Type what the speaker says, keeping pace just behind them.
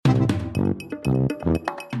Nospodd,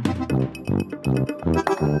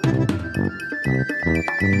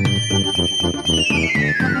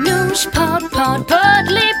 podd.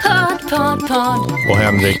 Och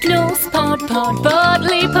Henrik. Nospodd, podd,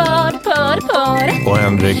 podd. Och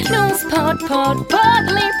Henrik. Nospodd, podd,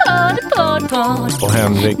 podd. Och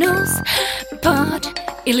Henrik. Nospodd,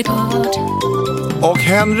 illipodd. Och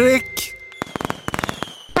Henrik.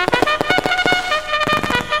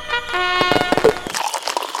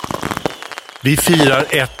 Vi firar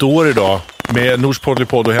 1 år idag med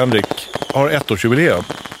Nospodd och Henrik har 1-årsjubileum.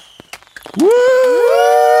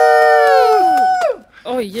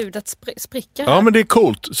 Oj, ljudet spricker. Ja, men det är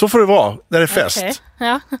coolt. Så får det vara när det är fest. Okay.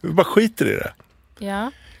 Ja. Vi bara skiter i det.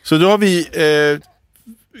 Ja. Så då har vi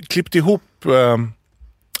klippt ihop...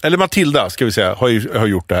 eller Matilda, ska vi säga, har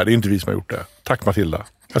gjort det här. Det är inte vi som har gjort det. Tack Matilda.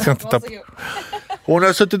 Jag ska inte tappa. Hon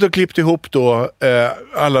har suttit och klippt ihop då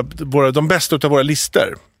de bästa av våra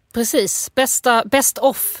listor. Precis, best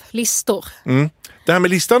of-listor. Mm. Det här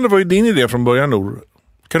med listan, det var ju din idé från början, Nor.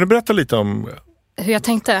 Kan du berätta lite om... Hur jag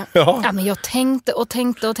tänkte? Ja. Men jag tänkte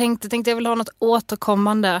jag vill ha något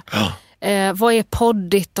återkommande. Ja. Vad är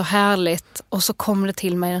poddigt och härligt? Och så kommer det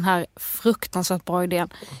till mig den här fruktansvärt bra idén.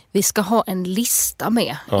 Vi ska ha en lista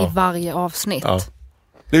med i varje avsnitt. Ja.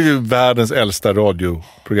 Det är ju världens äldsta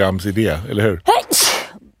radioprogramsidé, eller hur?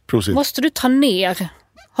 Prosit. Måste du ta ner...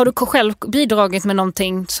 Har du själv bidragit med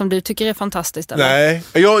någonting som du tycker är fantastiskt? Eller? Nej,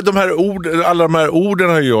 alla de här orden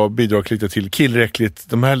har jag bidragit lite till. Killräckligt,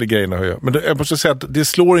 de här grejerna har jag. Men jag måste säga att det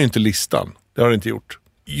slår inte listan. Det har det inte gjort.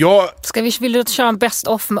 Vill du köra en best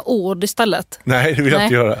of med ord istället? Nej, det vill jag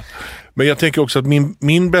inte göra. Men jag tänker också att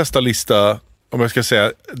min bästa lista, om jag ska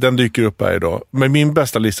säga, den dyker upp här idag. Men min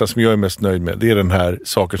bästa lista som jag är mest nöjd med, det är den här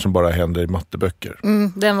saker som bara händer i matteböcker.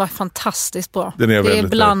 Den var fantastiskt bra.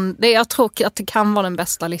 Jag tror att det kan vara den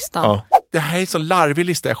bästa listan. Ja. Det här är en så larvig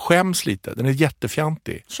lista, jag skäms lite. Den är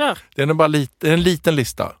jättefjantig. Kör. Den är bara en liten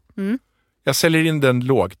lista. Jag säljer in den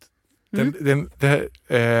lågt. Jag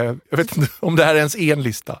vet inte om det här är ens en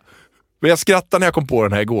lista. Men jag skrattade när jag kom på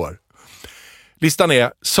den här igår. Listan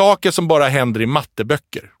är saker som bara händer i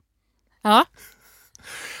matteböcker. Ja.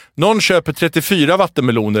 Någon köper 34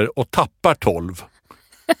 vattenmeloner och tappar 12.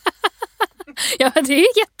 Ja, det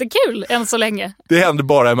är jättekul än så länge. Det händer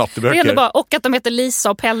bara i matteböcker. Och att de heter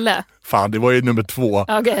Lisa och Pelle. Fan, det var ju nummer 2.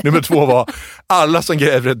 Okay. Nummer 2 var alla som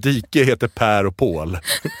gräver ett dike heter Per och Paul.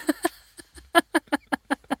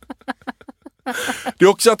 Det är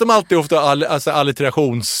också att de alltid ofta har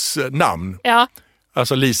alliterationsnamn. Ja.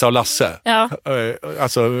 Alltså Lisa och Lasse. Ja.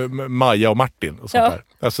 Alltså Maja och Martin och sånt där.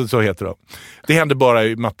 Alltså så heter de. Det händer bara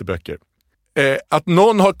i matteböcker. Att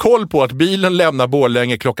någon har koll på att bilen lämnar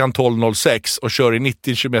Borlänge klockan 12.06 och kör i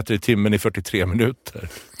 90 km i timmen i 43 minuter.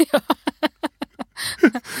 Ja.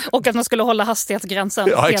 Och att man skulle hålla hastighetsgränsen.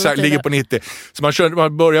 Ja, exakt. Ligger på 90. Så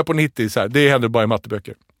man börjar på 90 så här. Det händer bara i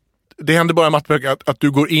matteböcker. Det händer bara i matteböcker att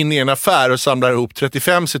du går in i en affär och samlar ihop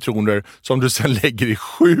 35 citroner som du sen lägger i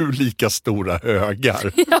 7 lika stora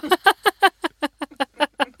högar. Ja.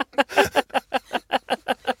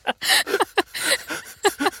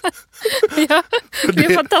 Ja, det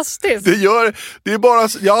är fantastiskt. Det är bara,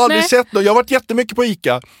 jag har aldrig sett någon. Jag har varit jättemycket på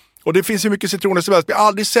Ica och det finns ju mycket citroner som helst. Jag har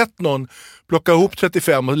aldrig sett någon plocka ihop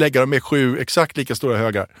 35 och lägga dem i 7 exakt lika stora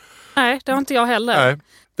högar. Nej, det har inte jag heller. Nej.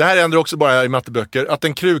 Det här händer också bara i matteböcker. Att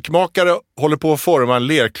en krukmakare håller på att forma en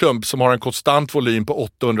lerklump som har en konstant volym på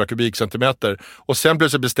 800 kubikcentimeter och sen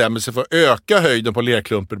plötsligt bestämmer sig för att öka höjden på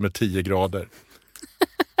lerklumpen med 10 grader.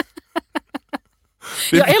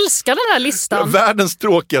 Jag älskar den här listan. Världens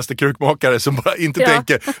tråkigaste krukmakare som bara inte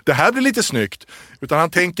tänker, det här blir lite snyggt. Utan han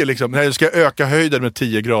tänker liksom, nej, jag ska öka höjden med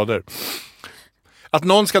 10 grader. Att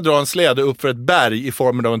någon ska dra en släde upp för ett berg i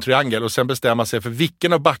formen av en triangel och sen bestämma sig för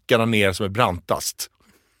vilken av backarna ner som är brantast.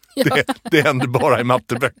 Ja. Det händer bara i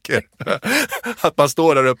matteböcker. Att man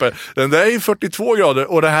står där uppe. Den där är 42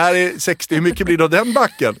 grader och det här är 60. Hur mycket blir då den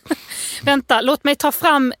backen? Vänta, låt mig ta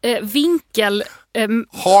fram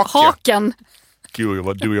haken. Gud,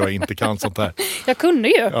 vad du och jag inte kan sånt här. Jag kunde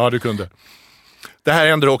ju. Ja, du kunde. Det här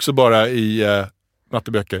händer också bara i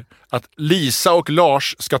matteböcker. Att Lisa och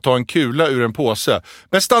Lars ska ta en kula ur en påse.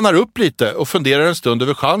 Men stannar upp lite och funderar en stund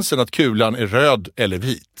över chansen att kulan är röd eller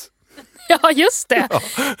vit. Ja, just det.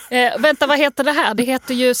 Ja. Vänta, vad heter det här? Det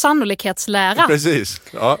heter ju sannolikhetslära. Precis,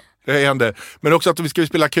 ja, det händer. Men också att vi ska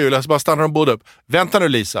spela kula så bara stannar de båda upp. Vänta nu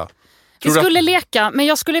Lisa. Vi skulle leka, men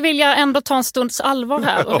jag skulle vilja ändå ta en stunds allvar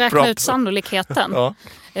här och räkna ut sannolikheten. Ja.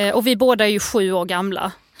 Och vi båda är ju 7 år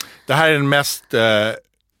gamla. Det här är den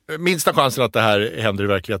minsta chansen att det här händer i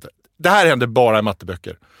verkligheten. Det här händer bara i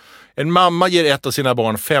matteböcker. En mamma ger ett av sina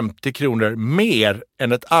barn 50 kronor mer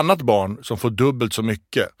än ett annat barn som får dubbelt så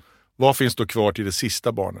mycket. vad finns då kvar till det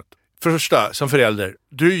sista barnet? För det första, som förälder,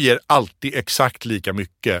 du ger alltid exakt lika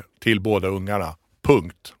mycket till båda ungarna.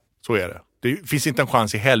 Punkt. Så är det. Det finns inte en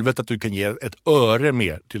chans i helvete att du kan ge ett öre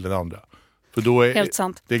mer till den andra. För då är, helt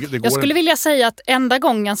sant. Det går jag skulle vilja säga att enda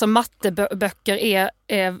gången som matteböcker är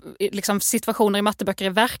liksom situationer i matteböcker är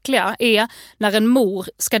verkliga är när en mor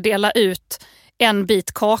ska dela ut en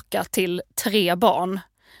bit kaka till 3 barn.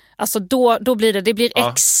 Alltså då blir det blir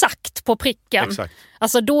exakt på pricken. Exakt.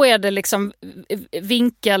 Alltså då är det liksom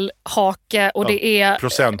vinkelhake och det är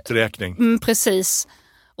procenträkning. Precis.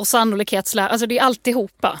 Och sannolikhetslär. Alltså det är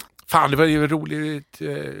alltihopa. Fan, det var ju roligt.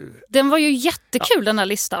 Den var ju jättekul den här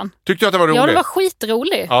listan. Tyckte du att det var roligt? Ja, det var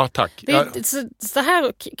skitrolig. Ja, tack. Så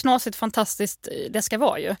här knasigt fantastiskt det ska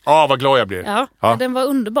vara ju. Ja, vad glad jag blir. Ja. Den var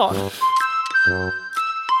underbar.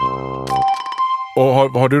 Och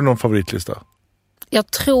har du någon favoritlista?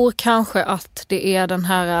 Jag tror kanske att det är den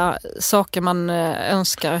här saker man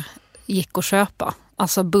önskar gick att köpa.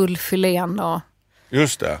 Alltså bullfilén och...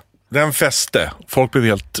 Just det. Den fäste. Folk blev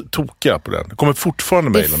helt tokiga på den. Det kommer fortfarande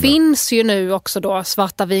mejl om det. Finns ju nu också då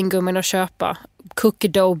svarta vingummin att köpa. Cookie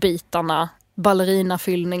dough-bitarna,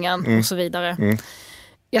 ballerinafyllningen och så vidare.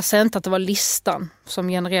 Jag säger inte att det var listan som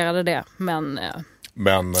genererade det, men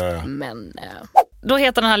då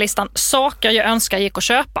heter den här listan Saker jag önskar gick att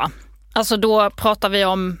köpa. Alltså då pratar vi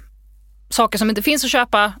om saker som inte finns att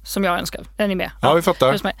köpa som jag önskar. Är ni med? Ja, vi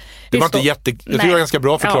fattar. Det var inte jag tycker det var ganska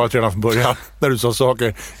bra förklarat redan från början när du sa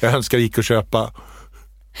saker jag önskar gick att köpa.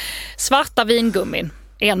 Svarta vingummin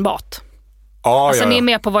enbart. Ja, ni är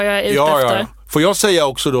med på vad jag är ute efter. Ja. Får jag säga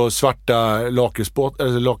också då svarta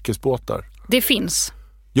lakritsbåtar? Det finns.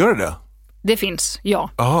 Gör det? Det finns, ja.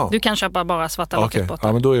 Aha. Du kan köpa bara svarta lakritsbåtar.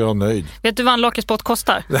 Ja, men då är jag nöjd. Vet du vad en lakritsbåt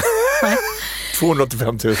kostar?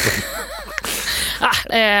 285 000.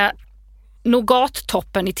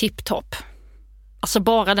 Nougat-toppen i tipptopp. Alltså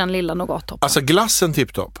bara den lilla nougat-toppen. Alltså glassen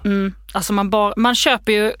tipptopp? Alltså man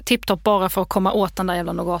köper ju tipptopp bara för att komma åt den där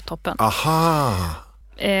jävla nougat-toppen. Aha.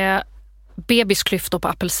 Bebisklyftor på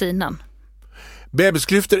apelsinen.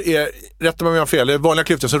 Bebisklyftor är, rätta mig om jag har fel, det är vanliga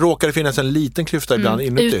klyftor, så råkar det finnas en liten klyfta ibland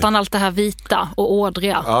inuti. Utan allt det här vita och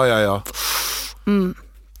ådriga. Ja.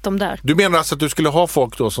 De där. Du menar alltså att du skulle ha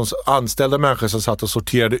folk då som anställda människor som satt och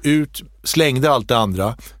sorterade ut, slängde allt det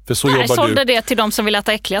andra, för så jobbar du. Sålde det till de som vill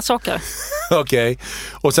äta äckliga saker. Okej.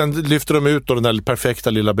 Och sen lyfter de ut då den där perfekta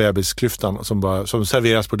lilla bebisklyftan som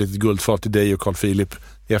serveras på ett litet guldfat till dig och Carl Philip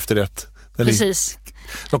i efterrätt. Precis.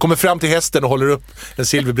 De kommer fram till hästen och håller upp en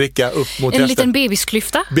silverbricka upp mot hästen. En liten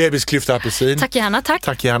bebisklyfta. Bebisklyfta apelsin. Tack gärna, tack.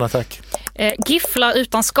 Tack gärna, tack. Gifflar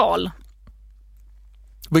utan skal.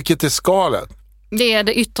 Vilket är skalet? Det är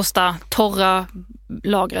det yttersta torra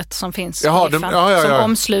lagret som finns. Jaha, som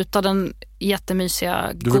omsluter den jättemysiga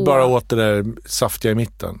goa. Du vill bara åt det där saftiga i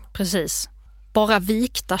mitten. Precis. Bara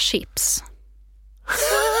vikta chips.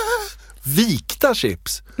 Vikta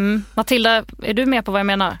chips? Matilda, är du med på vad jag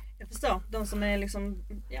menar? Jag förstår. De som är liksom,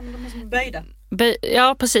 de är som böjda.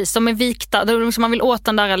 Ja, precis. De är vikta. Man vill åt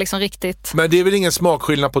den där liksom riktigt. Men det är väl ingen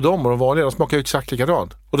smakskillnad på dem och de vanliga? De smakar ju exakt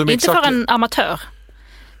likadant. Och de är inte för en amatör.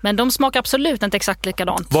 Men de smakar absolut inte exakt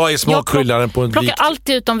likadant. Vad är smakskillnaden på en plockar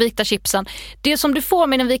alltid ut de vikta chipsen. Det som du får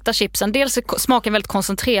med den vikta chipsen, dels är smaken väldigt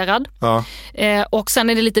koncentrerad. Ja. Och sen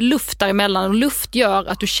är det lite luft däremellan. Och luft gör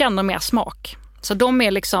att du känner mer smak. Så de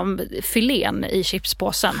är liksom filén i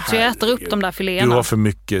chipspåsen. Så jag äter upp de där filéerna. Du har för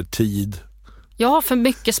mycket tid. Jag har för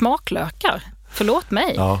mycket smaklökar. Förlåt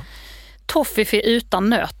mig. Ja. Toffifee utan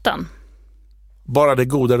nöten. Bara det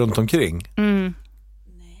goda runt omkring?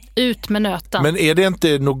 Ut med nöten. Men är det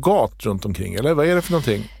inte nougat runt omkring? Eller vad är det för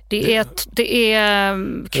någonting? Det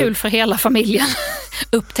är kul för hela familjen.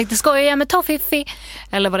 Upptäckte skoja med toffifee.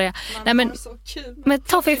 Eller vad det är. Nej, men, så kul med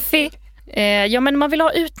toffifee. Men man vill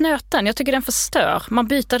ha ut nöten. Jag tycker den förstör. Man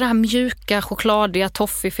byter det här mjuka, chokladiga,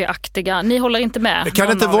 toffifee-aktiga. Ni håller inte med. Det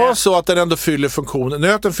kan inte vara så att den ändå fyller funktionen.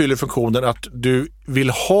 Nöten fyller funktionen att du vill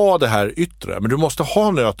ha det här yttre. Men du måste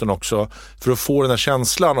ha nöten också för att få den här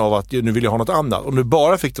känslan av att nu vill jag ha något annat. Om du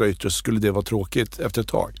bara fick det yttre så skulle det vara tråkigt efter ett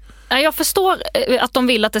tag. Jag förstår att de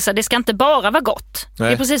vill att det ska inte bara vara gott. Nej.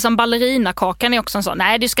 Det är precis som ballerinakakan är också en sån.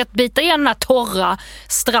 Nej, du ska bita igen den här torra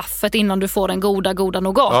straffet innan du får den goda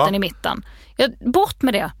nougaten i mitten. Bort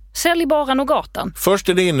med det. Sälj bara nougaten. Först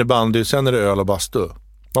är det innebandy, sen är det öl och bastu.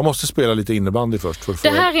 Man måste spela lite innebandy först. För det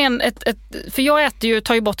här är för jag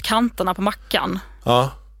tar ju bort kanterna på mackan.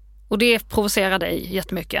 Ja. Och det provocerar dig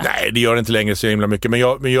jättemycket. Nej, det gör det inte längre så himla mycket. Men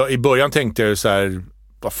jag i början tänkte jag ju så här...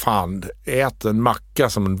 Vad fan, ät en macka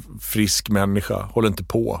som en frisk människa. Håll inte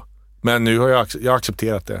på. Men nu har jag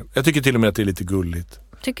accepterat det. Jag tycker till och med att det är lite gulligt.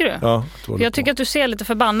 Tycker du? Ja, Jag tycker att du ser lite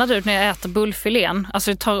förbannad ut när jag äter bullfilén.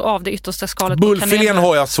 Alltså du tar av det yttersta skalet. Bullfilén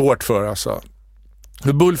har jag svårt för alltså.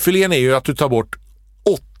 För bullfilén är ju att du tar bort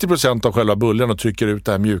 80% av själva bullen och trycker ut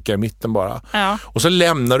det här mjuka i mitten bara. Ja. Och så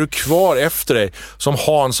lämnar du kvar efter dig, som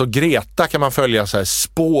Hans och Greta kan man följa så här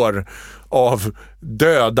spår av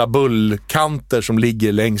döda bullkanter som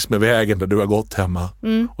ligger längs med vägen där du har gått hemma.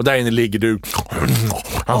 Och där inne ligger du.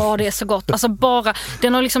 Ja, det är så gott. Alltså bara,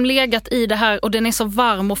 den har liksom legat i det här och den är så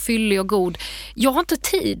varm och fyllig och god. Jag har inte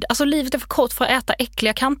tid. Alltså livet är för kort för att äta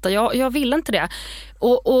äckliga kanter. Jag vill inte det.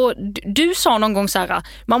 Och du sa någon gång så här,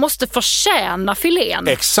 man måste förtjäna filén.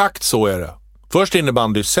 Exakt så är det. Först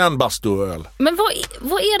innebandy, sen bastu och öl. Men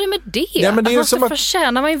vad är det med det? Ja, men det är man som måste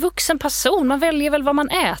förtjäna, man är en vuxen person. Man väljer väl vad man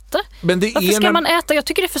äter. Men det varför ska man äta? Jag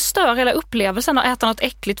tycker det förstör hela upplevelsen att äta något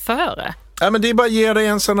äckligt före. Ja, men det är bara att ge dig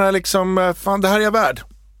en sån här liksom, fan det här är jag värd.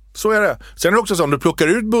 Så är det. Sen är det också så, om du plockar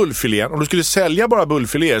ut bullfilén, om du skulle sälja bara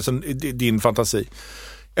bullfiléer, som din fantasi.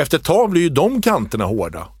 Efter ett tag blir ju de kanterna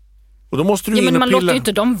hårda. Och då måste du in och men man pilla. låter ju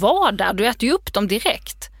inte dem vara där, du äter ju upp dem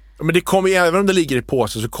direkt. Men det kommer ju, även om det ligger i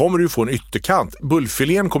påse så kommer du få en ytterkant.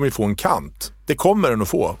 Bullfilén kommer ju få en kant. Det kommer den att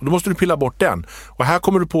få. Och då måste du pilla bort den. Och här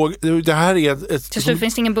kommer du på, det här är ett till slut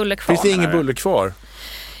finns det ingen bulle kvar. Finns det ingen bulle kvar?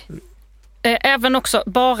 Även också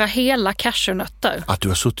bara hela cashewnötter. Att du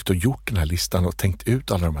har suttit och gjort den här listan och tänkt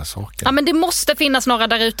ut alla de här sakerna. Ja, men det måste finnas några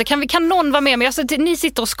där ute. Kan någon vara med mig? Alltså, ni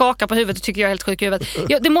sitter och skakar på huvudet och tycker jag är helt sjuk i huvudet.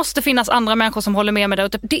 Det måste finnas andra människor som håller med mig där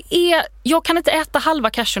ute. Jag kan inte äta halva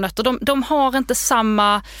cashewnötter. De har inte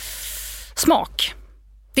samma smak.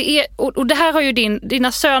 Och det här har ju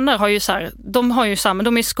dina söner har ju så här, de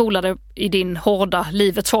är skolade i din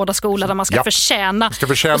livets hårda skola där man ska förtjäna. Ska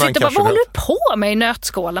förtjäna och vad håller du på med i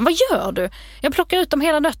nötskålen? Vad gör du? Jag plockar ut de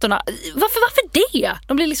hela nötterna. Varför det?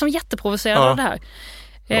 De blir liksom jätteprovocerade av det här.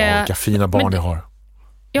 Ja, vilka fina barn jag har.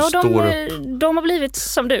 Ja, de har blivit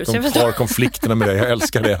som du. De tar konflikterna med dig, jag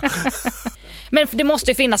älskar det. Men det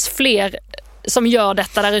måste ju finnas fler som gör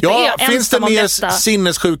detta där ute. Ja, finns det mer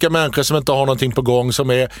sinnessjuka människor som inte har någonting på gång, som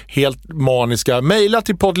är helt maniska? Maila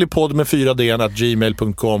till poddlypodd med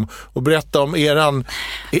 4d@gmail.com och berätta om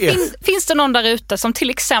Finns det någon där ute som till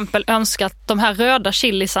exempel önskar att de här röda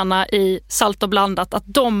chilisarna i salt och blandat, att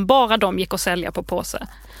bara de gick att sälja på påse?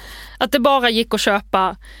 Att det bara gick att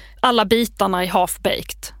köpa alla bitarna i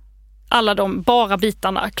half-baked. Alla bara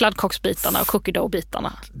bitarna, kladdkocksbitarna och cookie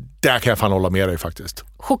dough-bitarna. Där kan jag fan hålla med dig faktiskt.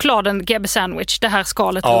 Chokladen GB sandwich, det här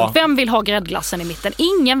skalet. Ja. Vem vill ha gräddglassen i mitten?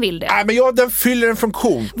 Ingen vill det. Nej, men den fyller en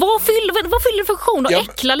funktion. Vad fyller en funktion? Och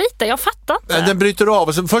äckla lite, jag fattar inte. Den bryter av.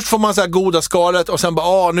 Och så först får man så här goda skalet och sen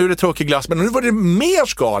bara, nu är det tråkig glass. Men nu var det mer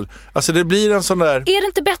skal. Alltså det blir en sån där... Är det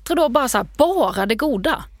inte bättre då bara så här, bara det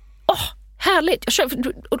goda? Härligt.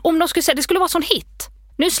 Om de skulle säga, det skulle vara sån hit.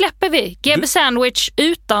 Nu släpper vi GB sandwich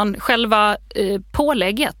utan själva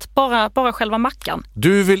pålägget. Bara själva mackan.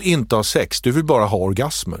 Du vill inte ha sex, du vill bara ha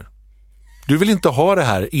orgasmer. Du vill inte ha det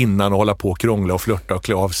här innan och hålla på och krångla och flörta och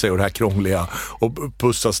klä av sig och det här krångliga och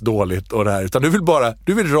pussas dåligt och det här. Utan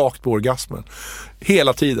du vill rakt på orgasmen.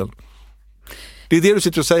 Hela tiden. Det är det du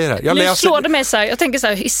sitter och säger här. Nu slår det mig så här, jag tänker så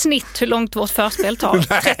här, i snitt hur långt vårt förspel tar.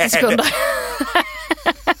 30 sekunder.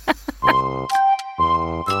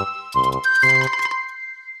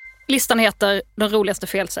 Listan heter De roligaste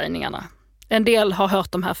felsägningarna. En del har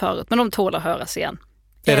hört de här förut, men de tål att höras igen.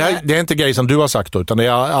 Det är inte grejer som du har sagt då, utan det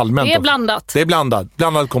är allmänt. Det är blandat. Det är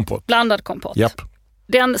blandad kompott. Blandad kompott. Japp.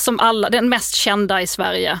 Den mest kända i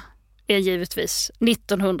Sverige är givetvis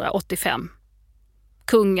 1985.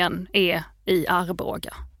 Kungen är i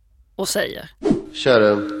Arboga och säger: Kära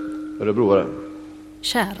örebroare.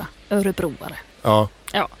 Kära örebroare. Ja.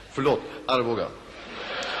 Förlåt, Arboga.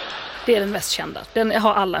 Det är den mest kända. Den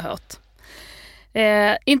har alla hört.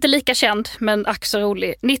 Inte lika känd, men ack så rolig.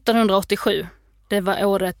 1987, det var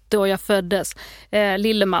året då jag föddes.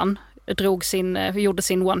 Lilleman gjorde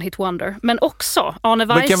sin One Hit Wonder. Men också Arne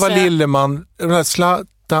Weise. Vilken var Lilleman?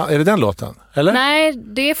 Är det den låten? Eller? Nej,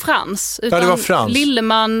 det är Frans. Ja, det var Frans.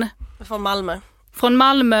 Lilleman från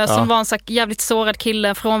Malmö som var en så jävligt sårad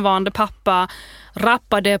kille, frånvarande pappa.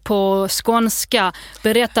 Rappade på skånska,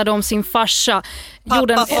 berättade om sin farsa.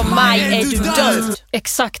 Pappa, för mig är du död.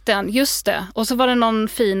 Exakt den, just det. Och så var det någon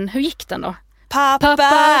fin, hur gick den då?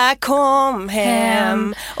 Pappa kom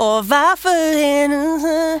hem och varför är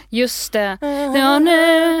du... Just det. Ja,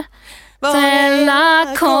 nu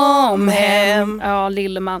Stella kom hem. Ja,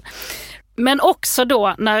 Lilleman. Men också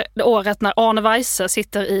då året när Arne Weise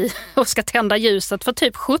sitter i och ska tända ljuset för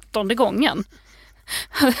typ 17:e gången.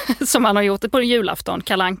 Som han har gjort det på julafton,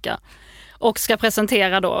 Kalle Anka. Och ska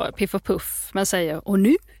presentera då Piff och Puff, men säger: och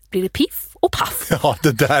nu blir det piff och paff. Ja,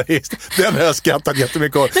 den har jag skrattat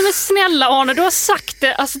jättemycket åt. Nej men snälla Arne, du har sagt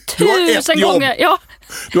det alltså Du har ett 1000 jobb. gånger. Ja.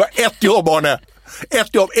 Du har ett jobb, Arne.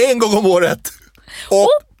 Ett jobb, en gång om året. Och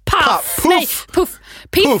Paff. puff. Nej, puff.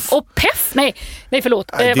 Piff Puff. och peff. Nej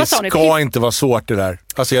förlåt. Nej, Vad sa ni? det ska inte vara svårt det där.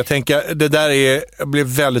 Alltså jag tänker, det där jag blev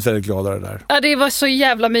väldigt, väldigt glad av det där. Ja, det var så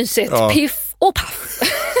jävla mysigt. Ja. Piff och paff.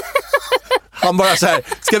 Han bara så här,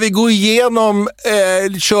 ska vi gå igenom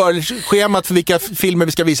körschemat för vilka filmer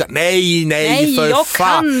vi ska visa? Nej, för jag fan.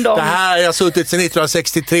 kan dem. Det här har jag suttit sedan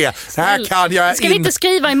 1963. Det här kan jag Ska vi inte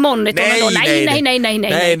skriva i monitorn då? Nej.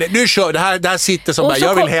 Nej, nu kör. Det här sitter som bara,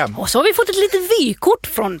 jag vill hem. Och så har vi fått ett litet vykort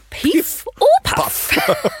från Piff och Paff.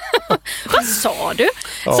 Vad sa du?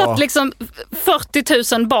 Ja. Satt liksom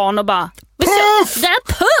 40 000 barn och bara Puff! Det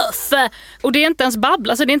är Puff! Och det är inte ens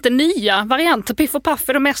babbla, så det är inte nya varianter. Piff och Paff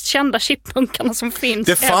är de mest kända chipmunkarna som finns.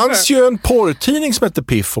 Det fanns ju en porrtidning som hette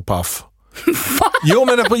Piff och Paff. Jo,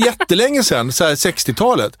 men det var jättelänge sedan, så här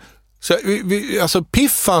 60-talet. Så alltså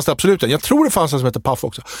Piff fanns det absolut. Jag tror det fanns en som hette Paff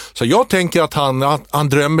också. Så jag tänker att han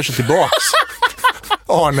drömmer sig tillbaks.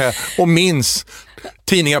 Arne, och minns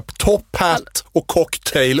tidningar Top Hat och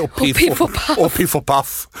Cocktail och Piff och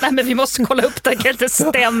Paff. Nej, men vi måste kolla upp det, det kan inte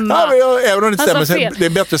stämma. Ja, men även om det inte stämmer, så fel. det är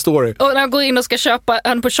en bättre story. Och när han går in och ska köpa,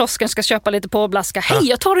 han på kiosken ska köpa lite påblaska. Hej,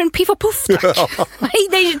 jag tar en Piff och Puff, tack. Nej,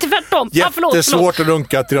 det är tvärtom. Jättesvårt att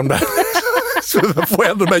runka till de där. Så man får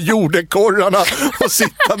ändå de här jordekorrarna och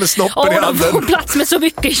sitta med snoppen i de handen. får plats med så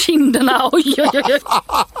mycket i kinderna. Oj.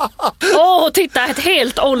 Titta, ett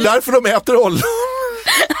helt ollon. Därför de äter ollon.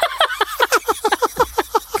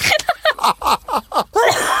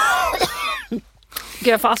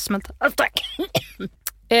 Gud, jag får astmet. Tack.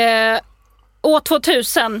 År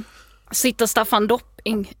 2000 sitter Staffan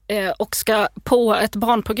Dopping och ska på ett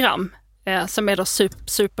barnprogram som är då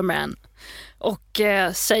Superman. Och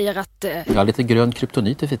säger att... Jag har lite grön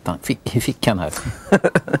kryptonit i fickan här.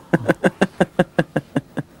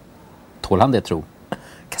 Tål han det, tro?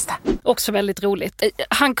 Kasta. Också väldigt roligt.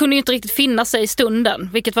 Han kunde ju inte riktigt finna sig i stunden.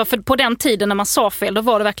 Vilket var, för på den tiden när man sa fel, då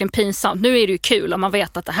var det verkligen pinsamt. Nu är det ju kul om man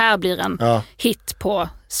vet att det här blir en hit på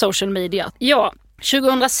social media. Ja,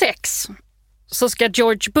 2006 så ska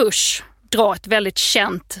George Bush dra ett väldigt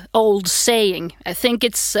känt old saying. I think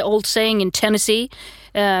it's old saying in Tennessee.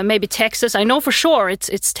 Maybe Texas. I know for sure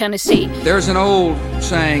it's Tennessee. There's an old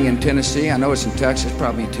saying in Tennessee, I know it's in Texas,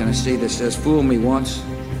 probably in Tennessee, that says, fool me once,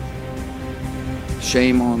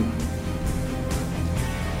 shame on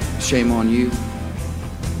you.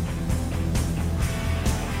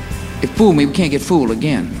 If fool me, we can't get fooled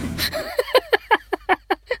again.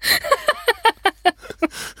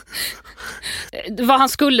 Vad han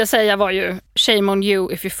skulle säga var ju shame on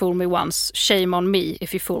you if you fool me once, shame on me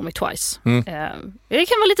if you fool me twice. Det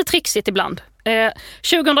kan vara lite trixigt ibland.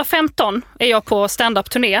 2015 är jag på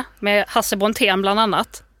stand-up-turné med Hasse Brontén bland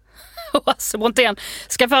annat. Och Hasse Brontén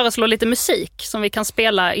ska föreslå lite musik som vi kan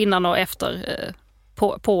spela innan och efter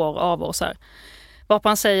på år av och så här. Varpå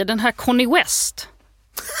han säger, den här Connie West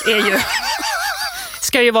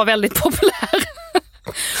ska ju vara väldigt populär.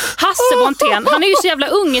 Hasse Brontén, han är ju så jävla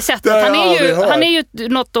ung i sättet. Han är ju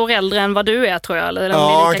något år äldre än vad du är, tror jag. Eller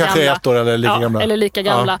ja, lika kanske gamla. 1 år eller lika gamla. Eller lika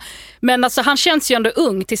gamla. Ja. Men alltså, han känns ju ändå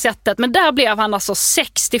ung till sättet. Men där blev han alltså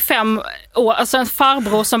 65 år. Alltså en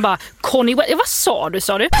farbror som bara, Connie West. Vad sa du? It's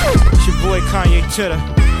your boy Kanye Chitter.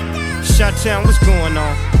 Shut-town, what's going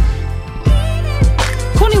on?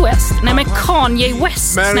 Connie West. Nej, men Kanye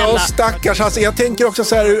West, men snälla. Men stackars, alltså, jag tänker också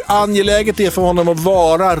så här hur angeläget det är för honom att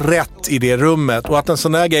vara rätt i det rummet. Och att en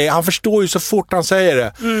sån här grej, han förstår ju så fort han säger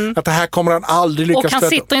det. Att det här kommer han aldrig lyckas. Och han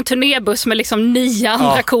sitter i en turnébuss med liksom 9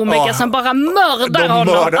 andra komiker som bara mördar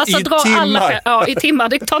honom. Alltså i drar timmar. alla i timmar.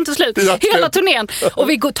 Det tar inte slut. Hela turnén. Och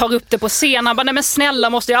vi tar upp det på scenen. Han bara, nej men snälla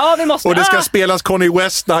vi måste. Och det ska spelas Connie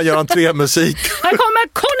West när han gör entrémusik. Här kommer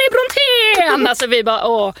Connie Brontén! Alltså vi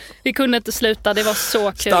bara, vi kunde inte sluta. Det var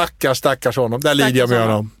så kul. Stackars honom. Där lider jag med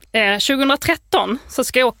honom. 2013 så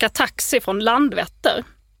ska jag åka taxi från Landvetter,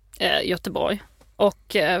 Göteborg.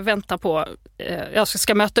 Och vänta på, jag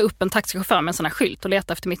ska möta upp en taxichaufför med en sån här skylt och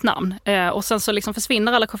leta efter mitt namn. Och sen så liksom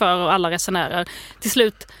försvinner alla chaufförer och alla resenärer. Till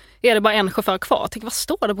slut är det bara en chaufför kvar. Tänk, vad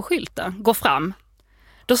står det på skylten? Gå fram.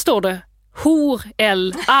 Då står det Hor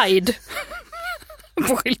El Aid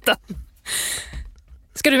på skylten.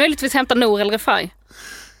 Ska du möjligtvis hämta Nour El Refai?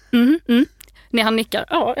 När han nickar.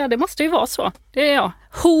 Ja, det måste ju vara så. Det är jag.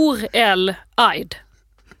 Hor El Aid.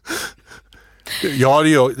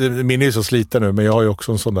 Min är ju så sliten nu, men jag har ju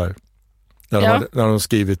också en sån där. När de har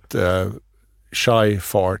skrivit Shy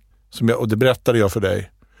Fart. Och det berättade jag för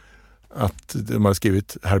dig. Att de har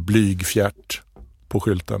skrivit Herr Blygfjärt. på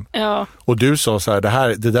skylten. Ja. Och du sa så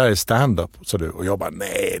här, det där är stand-up, sa du. Och jag bara,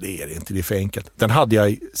 nej det är det inte, det är för enkelt. Den hade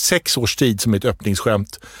jag i 6 års tid som ett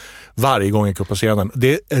öppningsskämt varje gång jag kom på scenen.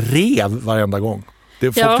 Det rev varenda gång.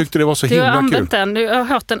 Folk tyckte det var så himla kul. Du har använt den, jag har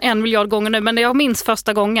hört den 1 miljard gånger nu, men jag minns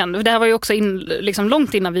första gången. Det här var ju också liksom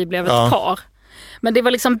långt innan vi blev ett par. Men det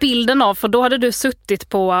var liksom bilden av, för då hade du suttit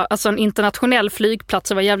på alltså en internationell flygplats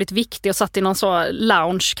som var jävligt viktig och satt i någon så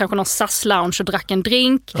lounge, kanske någon SAS-lounge och drack en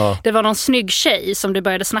drink. Ja. Det var någon snygg tjej som du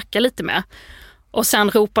började snacka lite med. Och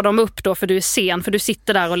sen ropar de upp då för du är sen, för du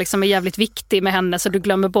sitter där och liksom är jävligt viktig med henne så du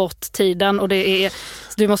glömmer bort tiden och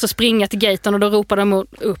du måste springa till gaten och då ropar de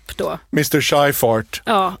upp då. Mr. Shyfart.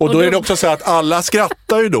 Ja, och då är det också så att alla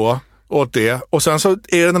skrattar ju då åt det och sen så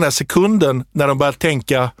är det den där sekunden när de börjar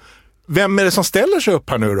tänka, vem är det som ställer sig upp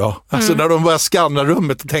här nu då? Alltså när de börjar skanna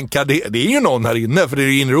rummet och tänka, det är ju någon här inne för det är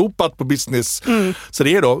ju inropat på business. Så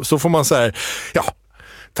det är då, så får man så här,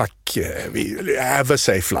 tack, vi have a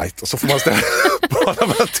safe flight. Och så får man ställa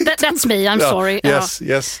That's me, I'm sorry.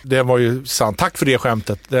 Yes, det var ju sant. Tack för det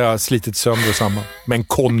skämtet. Det har slitit sönder och samman. Men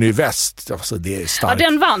Conny West, alltså det är starkt. Ja,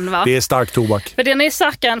 den vann va? Det är stark tobak. För den är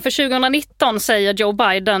starkare, för 2019 säger Joe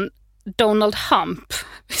Biden Donald Hump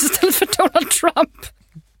istället för Donald Trump.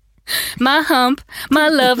 My hump, my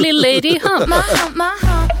lovely lady hump. My hump, my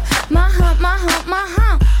hump, my hump, my hump, my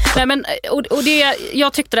hump. Nej, men, och det,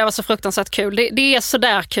 jag tyckte det var så fruktansvärt kul. Det är så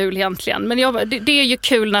där kul egentligen. Men det är ju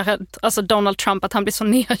kul när alltså Donald Trump, att han blir så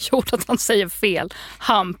nedgjord att han säger fel.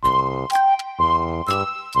 Hump.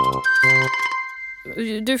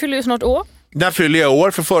 Du fyller ju snart år. När fyllde jag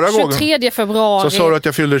år för förra 23 gången? 23 februari. Så sa du att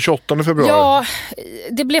jag fyllde 28 februari. Ja,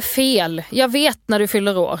 det blev fel. Jag vet när du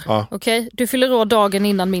fyller år. Ja. Okay? Du fyller år dagen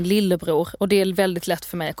innan min lillebror. Och det är väldigt lätt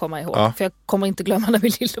för mig att komma ihåg. Ja. För jag kommer inte glömma när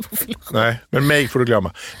min lillebror fyller år. Nej, men mig får du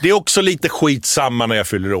glömma. Det är också lite skitsamma när jag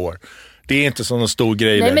fyller år. Det är inte sån stor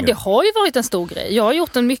grej längre. Nej, men det har ju varit en stor grej. Jag har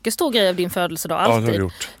gjort en mycket stor grej av din födelsedag, alltid. Ja, det har du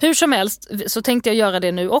gjort. Hur som helst så tänkte jag göra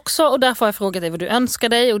det nu också. Och därför har jag frågat dig vad du önskar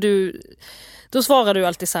dig. Och då svarar du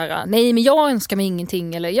alltid så här: nej men jag önskar mig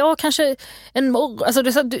ingenting, eller jag kanske en morgon. Alltså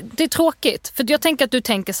det är tråkigt, för jag tänker att du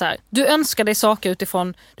tänker så här: du önskar dig saker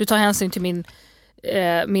utifrån, du tar hänsyn till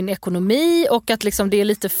min ekonomi och att liksom det är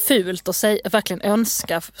lite fult att verkligen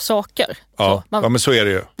önska saker. Ja, men så är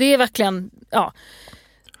det ju. Det är verkligen, ja.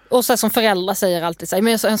 Och så här, som föräldrar säger alltid så här,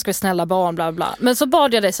 men jag önskar mig snälla barn, bla bla. Men så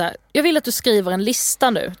bad jag dig så här: jag vill att du skriver en lista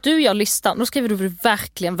nu. Du gör listan. Då skriver du vad du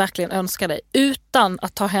verkligen, verkligen önskar dig. Utan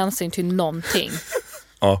att ta hänsyn till någonting.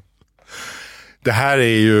 Ja. Det här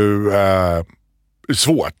är ju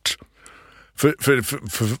svårt.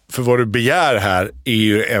 För vad du begär här är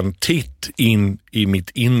ju en titt in i mitt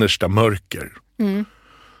innersta mörker. Mm.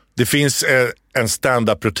 Det finns en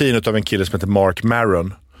stand-up-rutin av en kille som heter Mark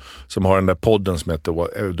Maron, som har den där podden som heter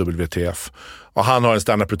WTF. Och han har en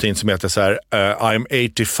stand-up-rutin som heter så här: I'm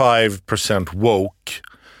 85% woke,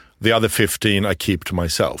 the other 15 I keep to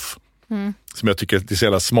myself. Mm. Som jag tycker är så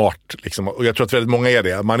jävla smart. Liksom. Och jag tror att väldigt många är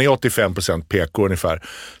det. Man är 85% PK ungefär.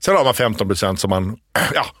 Sen har man 15% som man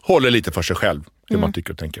håller lite för sig själv. Hur man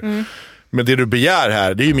tycker och tänker. Mm. Men det du begär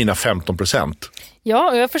här, det är ju mina 15%.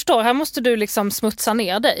 Ja, jag förstår. Här måste du liksom smutsa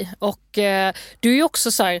ner dig. Och du är ju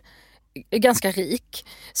också så här ganska rik.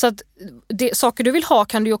 Så att saker du vill ha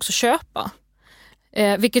kan du ju också köpa.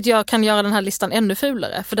 Vilket kan göra den här listan ännu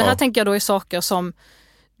fulare. För det här tänker jag då är saker som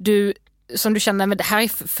du känner, men det här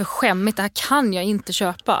är för skämmigt, det här kan jag inte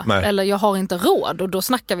köpa. Nej. Eller jag har inte råd, och då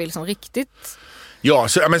snackar vi liksom riktigt. Ja,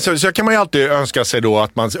 så kan man ju alltid önska sig då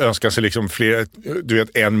att man önskar sig liksom fler, du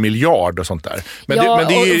vet, 1 miljard och sånt där. Men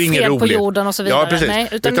det är ju ingen roligt. På jorden och så vidare. Ja, precis. Nej,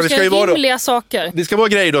 utan det ska vara rimliga saker. Det ska vara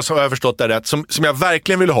grejer då, som jag har förstått det rätt, som jag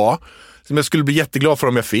verkligen vill ha, som jag skulle bli jätteglad för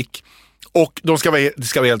om jag fick. Och det ska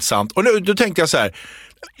vara helt sant. Och då tänkte jag så här: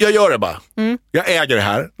 jag gör det bara. Mm. Jag äger det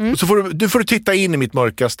här. Och så får du titta in i mitt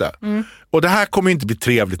mörkaste. Mm. Och det här kommer inte bli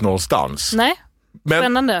trevligt någonstans. Nej,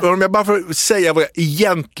 spännande. Men om jag bara får säga vad jag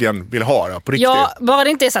egentligen vill ha då, på riktigt. Ja, bara det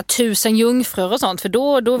inte är så här 1000 jungfrur och sånt, för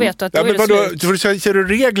då vet du att då är det slut. Ser du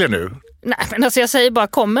regler nu? Nej, men alltså jag säger bara,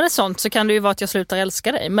 kommer det sånt så kan det ju vara att jag slutar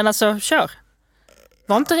älska dig. Men alltså, kör.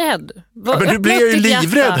 Var inte rädd. Men du blir ju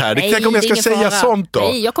livrädd här. Nej, tänk om jag ska säga sånt då.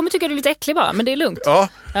 Nej, jag kommer tycka det är lite äcklig bara, men det är lugnt. Ja,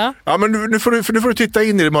 men nu får du titta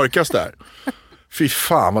in i det mörkaste där. Fy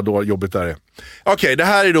fan vad då jobbigt det här är. Okej, det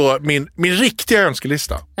här är då min riktiga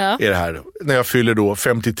önskelista. Ja. Är det här när jag fyller då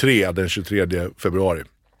 53 den 23 februari.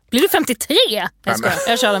 Blir du 53?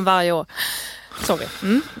 Jag kör den varje år. Sorry.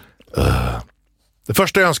 Mm. Det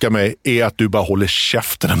första jag önskar mig är att du bara håller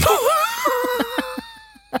käften ändå.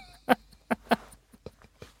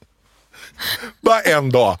 Bara en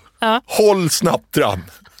dag. Ja. Håll snabbt dran.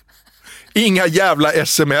 Inga jävla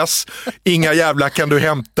sms, inga jävla kan du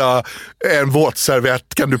hämta en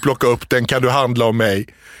våtservett, kan du plocka upp den, kan du handla om mig.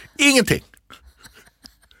 Ingenting.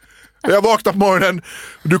 Jag vaknar på morgonen,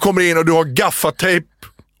 du kommer in och du har gaffatejp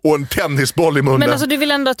och en tennisboll i munnen. Men alltså du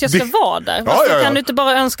vill ändå att jag ska vara där? Varför kan du inte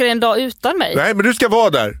bara önska dig en dag utan mig? Nej, men du ska vara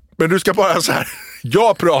där. Men du ska bara så här,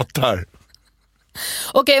 jag pratar.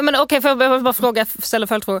 Okej, får jag bara ställa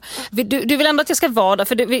följdfrågor. Du vill ändå att jag ska vara där,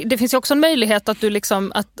 för det finns ju också en möjlighet att du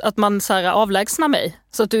liksom att man så här avlägsnar mig.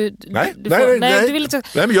 Så att du Nej, du vill inte...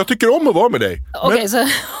 Nej, men jag tycker om att vara med dig. Okej, så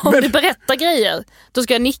om du berättar grejer, då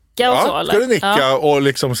ska jag nicka och så, eller? Ja, ska du nicka och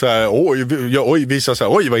liksom så här, oj, visa så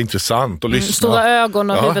här, oj vad intressant och lyssna. Stora ögon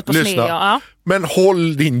och huvudet på sned. Ja. Men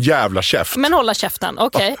håll din jävla käft. Men hålla käften,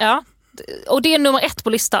 okej, ja. Och det är nummer 1 på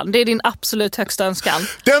listan. Det är din absolut högsta önskan.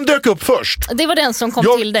 Den dök upp först. Det var den som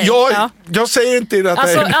kom till dig. Jag säger inte att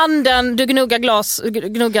alltså anden, du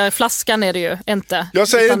gnuggar flaskan är det ju inte. Jag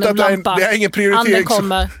säger inte att det är ingen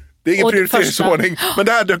prioriteringsordning. Men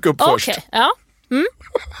det här dök upp först. Okej, ja.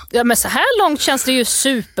 Ja, men så här långt känns det ju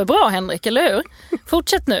superbra, Henrik, eller hur?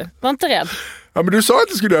 Fortsätt nu, var inte rädd. Ja, men du sa att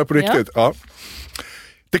det skulle göra på riktigt. Ja.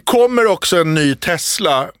 Det kommer också en ny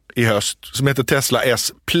Tesla i höst som heter Tesla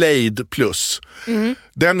S Plaid Plus.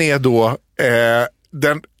 Den är då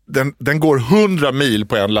den går 100 mil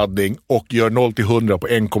på en laddning och gör 0-100 på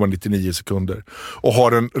 1,99 sekunder och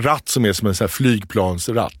har en ratt som är som en sån här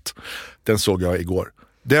flygplansratt. Den såg jag igår.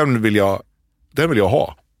 Den vill jag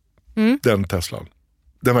ha. Den Teslan.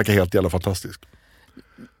 Den verkar helt jävla fantastisk.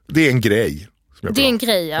 Det är en grej. Det är en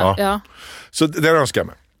grej, ja. Så den önskar jag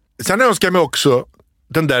mig. Sen önskar jag mig också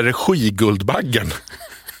den där regiguldbaggen.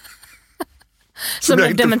 Som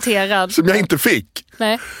är dementerad. Som jag inte fick.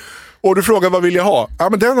 Nej. Och du frågar vad vill jag ha? Ja,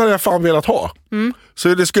 men den hade jag fan velat ha.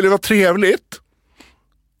 Så det skulle vara trevligt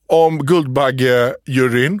om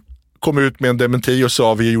Guldbagge-juryn kom ut med en dementi och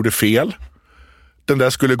sa vi gjorde fel. Den där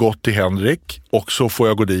skulle gått till Henrik och så får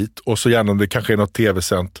jag gå dit och så gärna om det kanske är något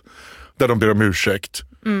tv-sänt där de ber om ursäkt.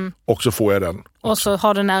 Och så får jag den. Och så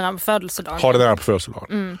har den nära på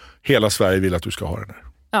födelsedagen. Hela Sverige vill att du ska ha den här.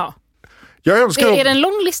 Ja. Jag önskar är det en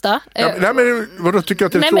lång lista? Ja, nej, men vadå, tycker jag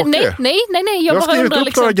att det är tråkigt? Nej. Jag bara skrivit undrar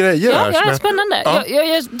upp några grejer här. Ja, spännande. Ja.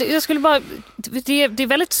 Jag skulle bara... Det är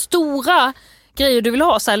väldigt stora grejer du vill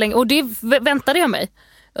ha så här länge. Och det väntade jag mig.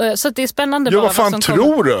 Så det är spännande. Vad fan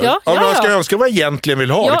tror du? Man ska önska vad jag egentligen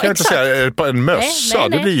vill ha. Det kan jag inte säga på en mössa. Nej.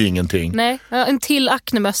 Det blir ju ingenting. Nej, en till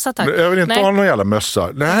Acne-mössa tack. Jag vill inte ha någon jävla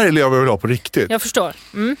mössa. Det här är det jag vill ha på riktigt. Jag förstår.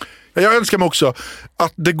 Jag önskar mig också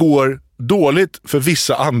att det går dåligt för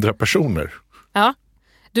vissa andra personer. Ja,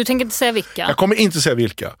 du tänker inte säga vilka? Jag kommer inte säga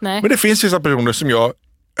vilka. Nej. Men det finns vissa personer som jag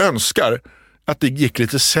önskar att det gick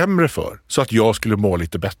lite sämre för. Så att jag skulle må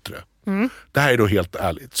lite bättre. Det här är då helt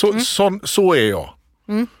ärligt. Så är jag.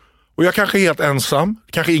 Och jag kanske är helt ensam.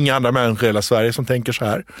 Kanske inga andra människor i hela Sverige som tänker så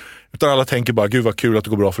här. Utan alla tänker bara, gud vad kul att det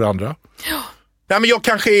går bra för andra. Nej, men jag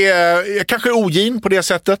kanske är ogin på det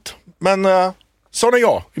sättet. Men sån är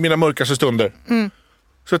jag i mina mörkaste stunder.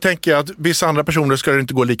 Så tänker jag att vissa andra personer ska det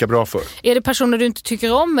inte gå lika bra för. Är det personer du inte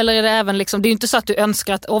tycker om eller är det även liksom, det är ju inte så att du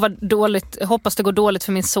önskar att vad dåligt, hoppas det går dåligt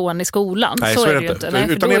för min son i skolan. Nej, så är det inte. Nej,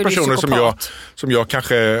 utan det är personer som jag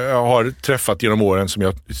kanske har träffat genom åren som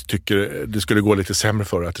jag tycker det skulle gå lite sämre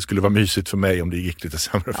för. Att det skulle vara mysigt för mig om det gick lite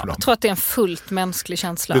sämre för dem. Jag tror att det är en fullt mänsklig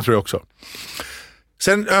känsla. Det tror jag också.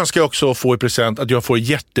 Sen önskar jag också få i present att jag får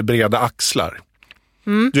jättebreda axlar.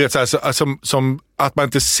 Du vet så här, som att man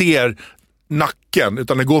inte ser nacken,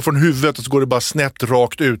 utan det går från huvudet och så går det bara snett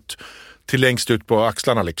rakt ut till längst ut på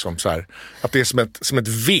axlarna liksom så här. Att det är som ett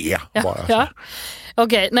V bara. Ja.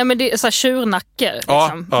 Okej, nej men det är så här tjurnacke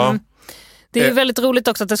liksom. Ja. Det är ju väldigt roligt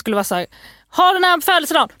också att det skulle vara så här: ha den här på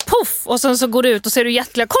födelsedagen, puff! Och sen så går du ut och ser du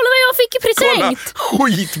jätteglad. Kolla vad jag fick i present!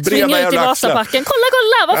 Kolla, skitbreda jävla axlar.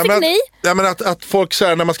 Kolla, vad fick ni? Ja, men att folk så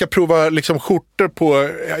här, när man ska prova liksom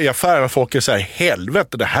skjortor i affären, folk är så här,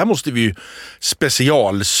 helvete, det här måste vi ju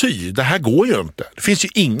specialsy. Det här går ju inte. Det finns ju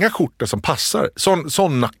inga skjortor som passar.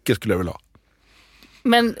 Sån nacke skulle jag vilja ha.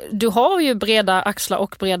 Men du har ju breda axlar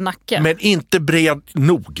och bred nacke. Men inte bred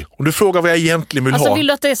nog. Och du frågar vad jag egentligen vill ha. Vill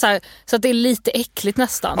du att det är så här, så att det är lite äckligt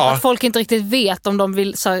nästan? Ja. Att folk inte riktigt vet om de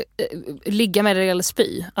vill så här, ligga med det eller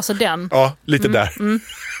spy. Alltså den. Ja, lite där.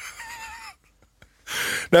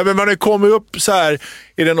 Nej, men man har kommit upp så här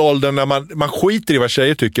i den åldern när man skiter i vad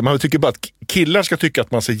tjejer tycker. Man tycker bara att killar ska tycka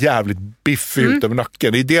att man ser jävligt biffig ut över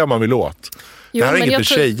nacken. Det är det man vill åt. Det här har inget med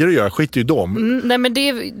tjejer att göra, skiter ju dem. Nej, men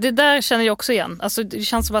det där känner jag också igen. Alltså, det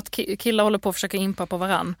känns som att killar håller på att försöka impa på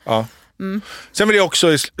varann. Ja. Sen vill jag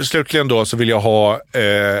också, slutligen då, så vill jag ha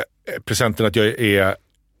presenten att jag är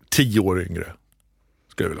 10 år yngre.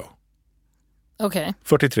 Skulle jag vilja ha. Okej.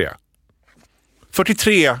 43.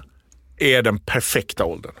 43 är den perfekta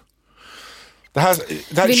åldern.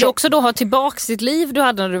 Vill du också då ha tillbaka ditt liv du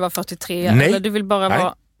hade när du var 43? Nej. Eller du vill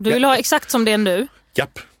bara du vill ha exakt som det är nu?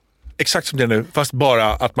 Japp. Exakt som det är nu, fast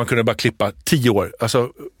bara att man kunde bara klippa 10 år.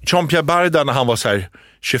 Alltså, Jean-Pierre Barda när han var så här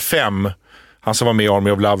 25, han som var med i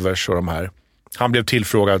Army of Lovers och de här, han blev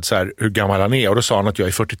tillfrågad så här hur gammal han är och då sa han att jag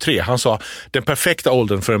är 43. Han sa, den perfekta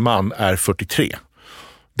åldern för en man är 43.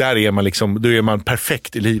 Där är man liksom, då är man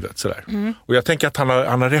perfekt i livet så där. Och jag tänker att han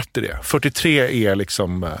har rätt i det. 43 är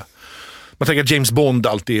liksom, man tänker att James Bond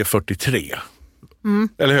alltid är 43.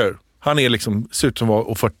 Eller hur? Han är liksom, ser ut som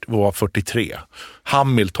att vara 43.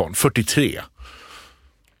 Hamilton, 43.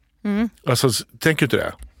 Alltså, tänker du inte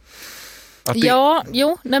det?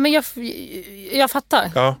 Nej men jag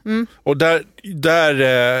fattar. Ja, och där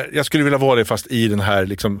jag skulle vilja vara det fast i den här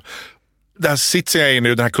liksom, där sitter jag i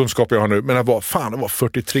nu, den här kunskapen jag har nu, men det var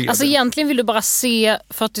 43. Alltså egentligen vill du bara se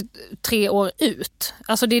 43 år ut.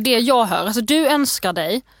 Alltså det är det jag hör. Alltså du önskar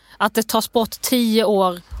dig att det tas bort 10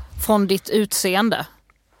 år från ditt utseende.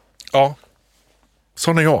 Ja,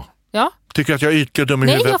 sån är jag. Ja. Tycker att jag är ytlig och dum i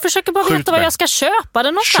huvudet. Nej, jag försöker bara veta var jag ska köpa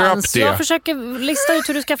det någonstans. Köp det. Jag försöker lista ut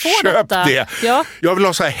hur du ska få Köp detta. det. Ja. Jag vill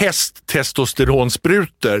ha så här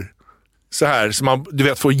hästtestosteronsprutor. Så här, så man, du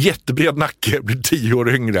vet, får jättebred nacke, blir 10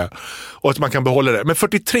 år yngre. Och att man kan behålla det. Men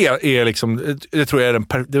 43 är liksom, det tror jag är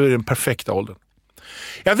den perfekta åldern.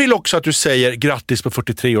 Jag vill också att du säger grattis på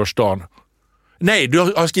 43-årsdagen. Nej, du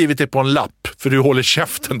har skrivit det på en lapp för du håller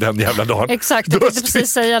käften den jävla dagen. Exakt, jag tänkte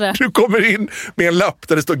precis säga det. Du kommer in med en lapp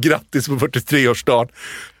där det står grattis på 43-årsdagen.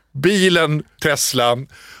 Bilen, Teslan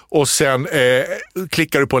och sen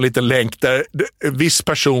klickar du på en liten länk där en viss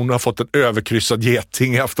person har fått en överkryssad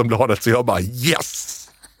geting i Aftonbladet så jag bara yes!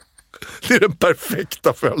 Det är den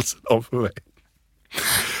perfekta födelsedagen för mig.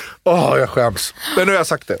 Jag skäms. Men nu har jag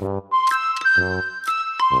sagt det.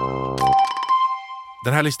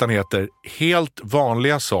 Den här listan heter Helt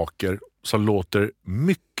vanliga saker som låter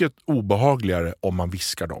mycket obehagligare om man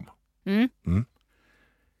viskar dem.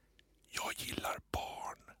 Jag gillar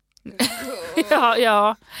barn.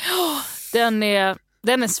 Ja.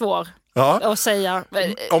 Den är svår att säga.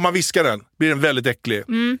 Om man viskar den blir den väldigt äcklig.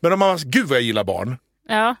 Men om man gud vad jag gillar barn.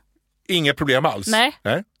 Ja. Inget problem alls. Nej.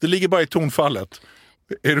 Det ligger bara i tonfallet.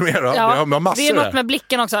 Är du med då? Ja, det är något med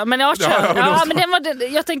blicken också. Men jag kör. Men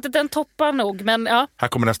jag tänkte att den toppar nog. Men ja. Här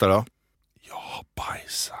kommer nästa då. Jag har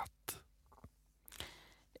bajsat.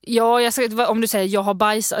 Ja, om du säger jag har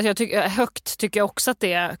bajsat. Högt tycker jag också att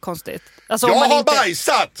det är konstigt. Alltså, jag har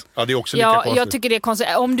bajsat! Ja, det är också lika konstigt. Jag tycker det är konstigt.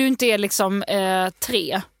 Om du inte är liksom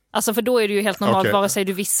 3. Alltså för då är det ju helt normalt vare sig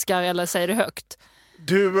du viskar eller säger du högt.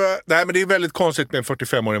 Nej men det är väldigt konstigt med en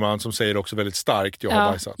 45-årig man som säger också väldigt starkt jag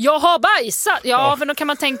har bajsat. Jag har bajsat! Ja, för då kan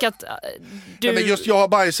man tänka att du... Men just jag har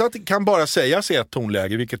bajsat kan bara sägas i ett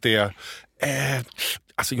tonläge, vilket är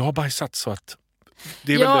alltså jag har bajsat så att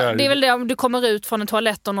det är väl det om du kommer ut från en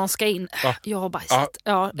toalett och någon ska in. Jag har bajsat.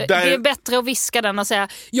 Det är bättre att viska den och säga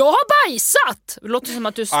jag har bajsat! Det låter som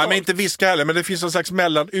att du är stolt. Nej, men inte viska heller, men det finns någon slags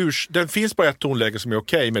den finns bara ett tonläge som är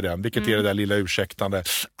okej med den, vilket är det där lilla ursäktande.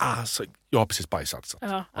 Alltså, jag har precis bajsat. Så.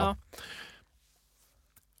 Ja.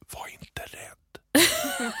 Var inte rädd.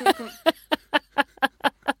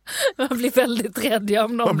 Man blir väldigt rädd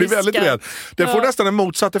om någon Man blir väldigt rädd. Den får nästan en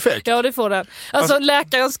motsatt effekt. Ja, det får den. Alltså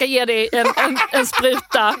läkaren ska ge dig en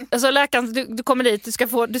spruta. Alltså läkaren, du kommer dit,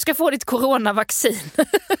 du ska få ditt coronavaccin.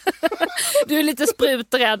 Du är lite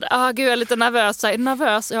spruträdd. Gud, jag är lite nervös. Är du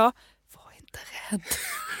nervös? Ja. Var inte rädd.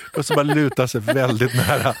 Och så bara luta sig väldigt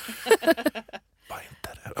nära. Var inte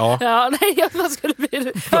rädd. Nej, jag skulle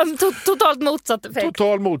bli en totalt motsatt effekt.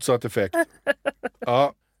 Total motsatt effekt.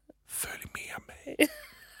 Ja. Följ med mig.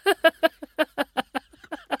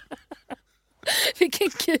 Vilken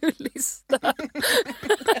kul lista.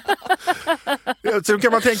 Så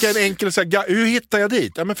kan man tänka en enkel så här, hur hittar jag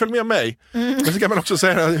dit? Ja, men följ med mig. Men så kan man också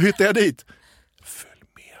säga, hur hittar jag dit? Följ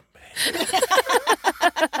med mig.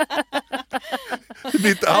 Det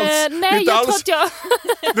blir inte alls. Nej, jag tror att jag...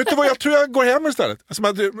 Vet du vad, jag tror jag går hem istället. Alltså,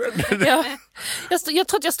 jag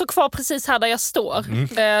tror att jag står kvar precis här där jag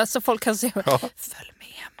står. Så folk kan se. Ja. Följ med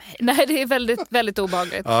mig. Nej, det är väldigt, väldigt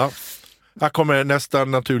obehagligt. Ja. Här kommer nästa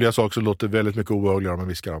naturliga sak som låter väldigt mycket obehagligare om man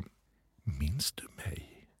viskar om. Minns du mig?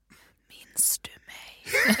 Minns du mig?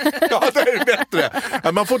 Ja, det är bättre.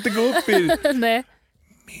 Man får inte gå upp i... Nej.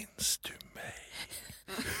 Minns du mig?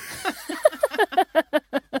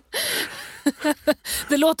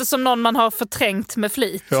 Det låter som någon man har förträngt med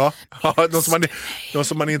flit. Ja, någon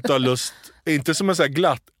som man inte har lust... Inte som en sån här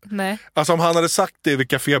glatt. Nej. Alltså om han hade sagt det vid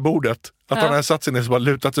kafébordet, att han hade satt sig ner och bara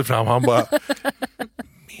lutat sig fram, han bara...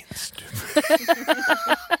 Minns du mig?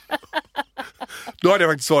 Då hade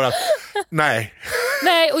jag faktiskt svarat nej.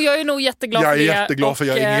 Nej, och jag är nog jätteglad Jag för är det. jätteglad för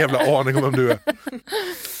jag har ingen jävla aning om vem du är.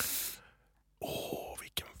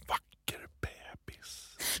 Vilken vacker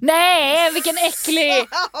bebis. Nej, vilken äcklig!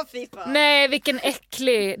 Fy fan. Nej, vilken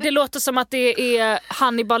äcklig. Det låter som att det är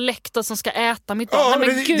Hannibal Lecter som ska äta mitt barn. Ja, Nej,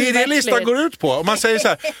 men men gud, det är det vad listan äckligt. går ut på. Om man säger så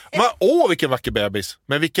här, vilken vacker bebis.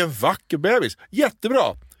 Men vilken vacker bebis.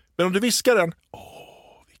 Jättebra. Men om du viskar den,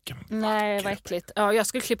 vilken vacker. Nej, vad äckligt. Ja, jag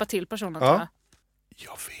skulle klippa till personen. Ja. tror jag.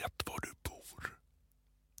 Jag vet var du bor.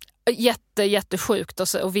 Jättesjukt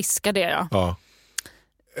och viska det, ja. Ja.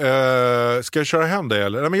 Ska jag köra hem dig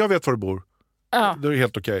eller? Nej, men jag vet var du bor. Ja. Det är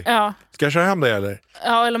helt okej. Ja. Ska jag köra hem dig eller?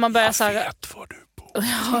 Ja, eller man börjar Jag så här... vet var du bor.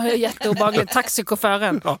 Ja, jätteobehagligt.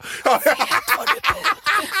 Taxichauffören. Ja.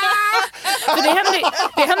 För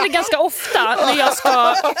det händer ganska ofta när jag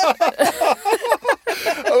ska...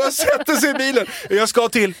 Jag sätter sig i bilen. Jag ska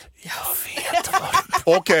till... Jag vet var du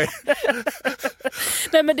bor. Okej.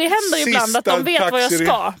 Nej, men det händer ju ibland att de vet vad jag taxi-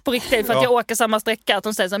 ska på riktigt för att Ja. jag åker samma sträcka. Att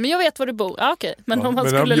de säger så här, men jag vet var du bor. Ja, okej. Men om man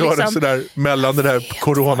Men skulle de gör det liksom... sådär mellan det där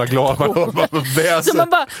coronaglada Så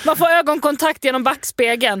man får ögonkontakt genom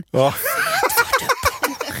backspegeln. Ja.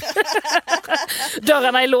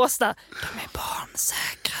 Dörrarna är låsta. De är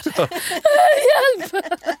barnsäkrade. Hjälp!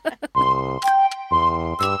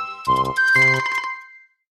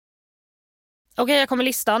 Okej, jag kommer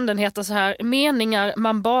listan. Den heter så här: meningar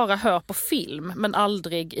man bara hör på film men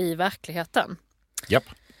aldrig i verkligheten. Japp.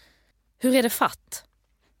 Hur är det fatt?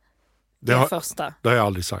 Det har, första. det har jag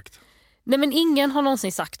aldrig sagt. Nej, men ingen har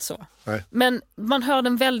någonsin sagt så. Nej. Men man hör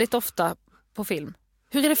den väldigt ofta på film.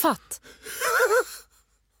 Hur är det fatt?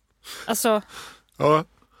 Alltså, Ja.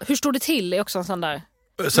 hur står det till är också en sån där.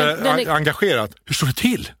 Så Men den är- engagerat. Hur står det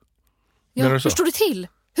till? Ja, Menar du så? hur står det till?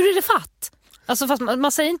 Hur är det fatt? Alltså fast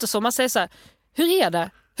man säger inte så, man säger så här: hur är det?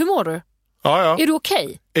 Hur mår du? Ja, ja. Är du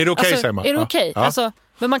okej? Är det okej, Alltså, säger man. Är du Ja. okej? Ja. Alltså,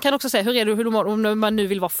 men man kan också säga hur är du, hur du mår, om man nu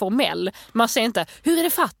vill vara formell. Man säger inte hur är det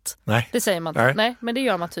fatt? Nej. Det säger man inte. Nej. Nej, men det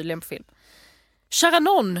gör man tydligen på film. Kära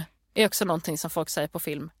nån är också någonting som folk säger på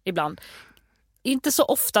film ibland. Inte så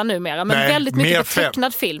ofta numera, men Nej, väldigt mycket mer på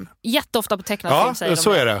tecknad film. Jätteofta på tecknad film Ja, säger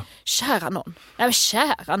så de är det. Kära nån. Nej, men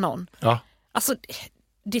kära nån. Ja. Alltså,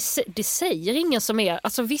 det säger ingen som är,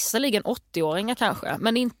 alltså visserligen 80-åringar kanske,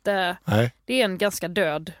 men inte, Nej. det är en ganska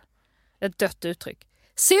ett dött uttryck.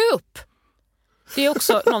 Se upp! Det är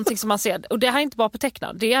också någonting som man ser, och det här är inte bara på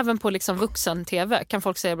tecknad, det är även på liksom vuxen-tv kan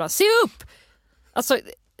folk säga ibland, se upp! Alltså,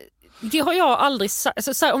 det har jag aldrig sagt.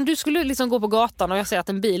 Alltså, så här, om du skulle liksom gå på gatan och jag säger att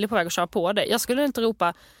en bil är på väg att köra på dig, jag skulle inte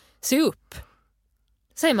ropa, se upp!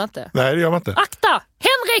 Säger man inte. Nej, det gör man inte. Akta!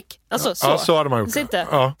 Henrik! Alltså så. Ja, så hade man gjort. Säger inte,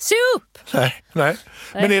 Ja. se upp! Nej.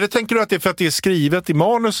 Men är det, tänker du att det är för att det är skrivet i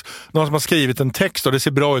manus, någon som har skrivit en text och det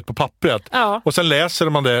ser bra ut på pappret, Ja. och sen läser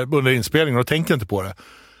man det under inspelningen och tänker inte på det?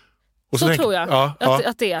 Och Så tänker- tror jag Ja, ja.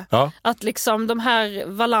 att det är. Ja. Att liksom de här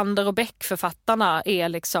Wallander och Beck-författarna är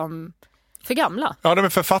liksom för gamla. Ja, de är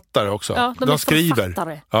författare också. Ja, de är skriver.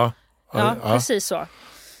 författare. Ja. Ja, precis så.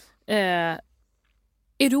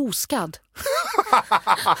 Är du oskadd?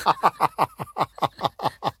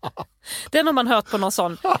 Den har man hört på någon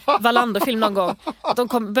sån Wallander-film någon gång. Att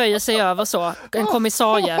de böjer sig över så. En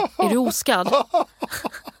kommissarie. Är du oskadd?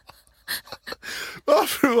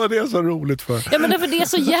 Varför var det så roligt för? Ja, men det är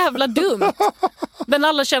så jävla dumt. Men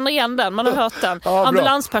alla känner igen den, man har hört den. bra.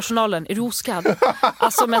 Ambulanspersonalen, är du oskadd?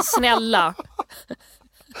 Alltså men snälla.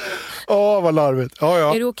 Vad larvigt.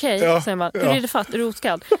 Ja. Är du okej? Ja, Säger man. ja. Hur är det fatt? Är du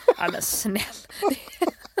oskadd? Ja, men snäll.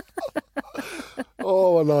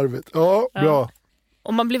 Vad larvigt. Ja, bra.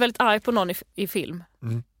 Om man blir väldigt arg på någon i film,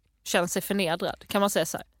 känner sig förnedrad, kan man säga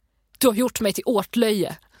så här: du har gjort mig till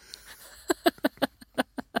åtlöje.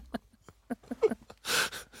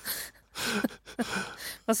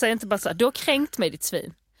 Man säger inte bara så här: du har kränkt mig ditt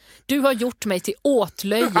svin. Du har gjort mig till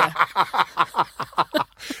åtlöje.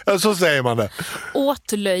 Ja, så säger man det.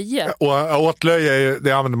 Åtlöje. Och åtlöje,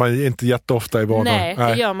 det använder man inte jätteofta i vardagen. Nej,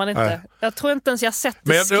 det gör man inte. Nej. Jag tror inte ens jag sett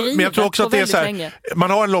det skrivet Men jag tror också på att det är väldigt så här, länge. man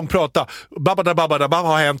har en lång prata, babba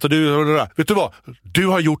har hänt och du, vet du vad? Du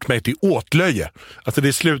har gjort mig till åtlöje. Alltså det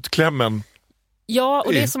är slutklämmen. Ja,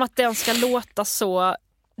 och det är som att den ska låta så.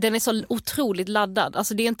 Den är så otroligt laddad.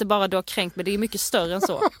 Alltså det är inte bara du har kränkt mig, det är mycket större än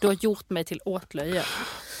så. Du har gjort mig till åtlöje.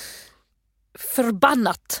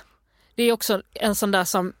 Förbannat. Det är också en sån där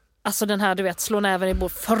som, alltså den här du vet, slå näven i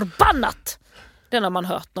bord. Förbannat! Den har man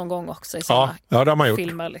hört någon gång också i såna Ja, det har man gjort.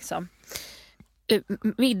 filmer liksom.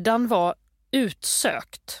 Middagen var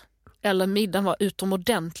utsökt. Eller middagen var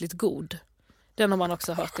utomordentligt god. Den har man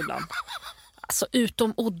också hört ibland. Alltså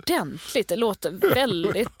utomordentligt, det låter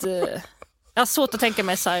väldigt... Jag har svårt att tänka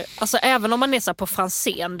mig så här, alltså även om man är så här på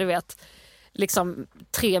fransén, du vet, liksom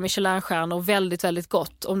 3 Michelinstjärnor väldigt, väldigt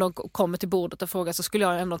gott. Om de kommer till bordet och frågar så skulle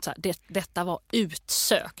jag ändå säga detta var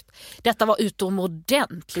utsökt. Detta var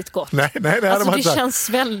utomordentligt gott. Nej, alltså, det känns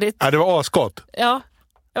väldigt... Ja, det var asgott. Ja,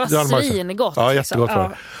 det var svingott. Ja, jättegott liksom. var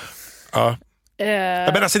det. Ja.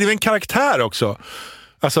 Men alltså det är en karaktär också.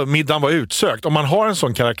 Alltså middagen var utsökt. Om man har en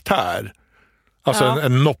sån karaktär, alltså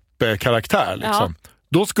en noppe-karaktär liksom,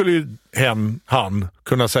 då skulle ju han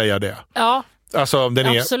kunna säga det. Ja. Alltså det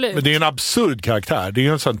är en absurd karaktär. Det är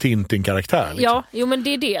ju en sån Tintin-karaktär. Liksom. Ja, jo men det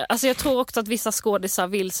är det. Alltså jag tror också att vissa skådisar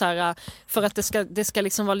vill så här, för att det ska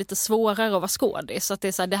liksom vara lite svårare att vara skådis. Så att det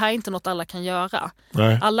är så här, det här är inte något alla kan göra.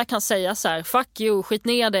 Nej. Alla kan säga så här, fuck you, skit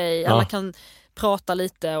ner dig. Alla kan prata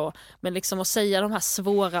lite men liksom att säga de här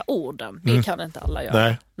svåra orden, det kan inte alla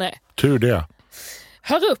göra. Nej. Tur det.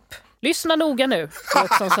 Hör upp, lyssna noga nu. Det är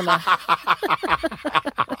också en sån där.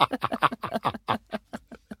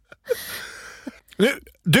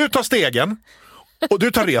 Du tar stegen och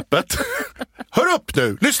du tar repet. Hör upp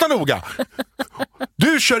nu, lyssna noga.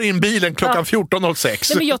 Du kör in bilen klockan 14.06. Nej,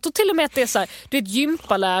 men jag tror till och med att det är så här, du är ett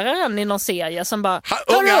gympaläraren i någon serie som bara,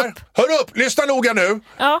 hör upp, lyssna noga nu.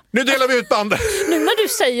 Ja. Nu delar vi ut bandet. Nu när du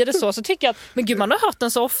säger det så tycker jag att, men gud, man har hört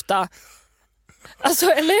den så ofta. Alltså,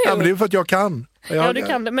 eller hur? Ja, men det är för att jag kan. Ja, du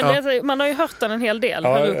kan det. Men man har ju hört den en hel del.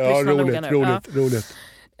 Roligt.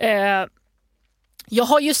 Jag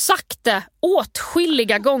har ju sagt det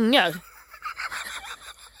åtskilliga gånger.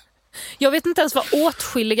 Jag vet inte ens vad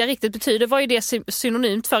åtskilliga riktigt betyder. Vad är det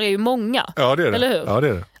synonymt för? Är ju många. Ja, det är det. Eller hur? Ja, det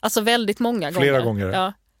är det. Alltså väldigt många gånger. Flera gånger.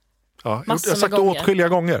 Ja. Ja, jag har sagt det åtskilliga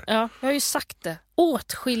gånger. Ja, jag har ju sagt det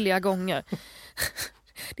åtskilliga gånger.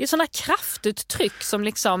 Det är sådana kraftuttryck som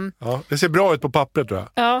liksom... Ja, det ser bra ut på pappret, tror jag.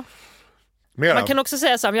 Ja. Mera. Man kan också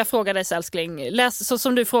säga så här, jag frågar dig älskling, så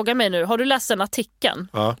som du frågar mig nu, har du läst den artikeln?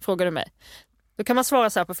 Ja. Frågar du mig. Då kan man svara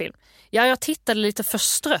så här på film. Ja, jag tittade lite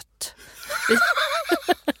förstrött.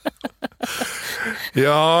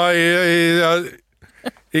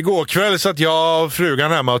 Igår kväll satt jag och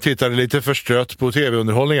frugan hemma och tittade lite förstrött på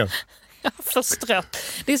tv-underhållningen. Ja, förstrött.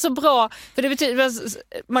 Det är så bra, för det betyder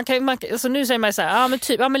man kan alltså nu säger man så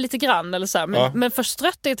här, men lite grann eller så här, men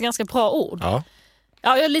förstrött är ett ganska bra ord. Ja.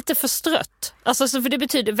 Ja, jag är lite förstrött. Alltså för det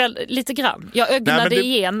betyder väl lite grann. Jag ögnade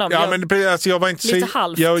igenom. Ja, jag var inte lite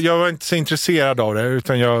halvt. Jag var inte så intresserad av det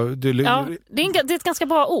utan det är ett ganska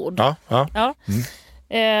bra ord. Ja.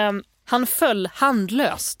 Han föll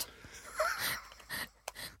handlöst.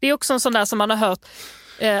 Det är också en sån där som man har hört.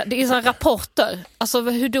 Det är såna rapporter. Alltså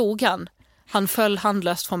hur dog han? Han föll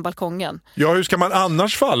handlöst från balkongen. Ja, hur ska man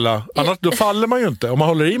annars falla? Annars, då faller man ju inte. Om man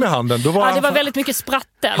håller i med handen. Då var det var väldigt mycket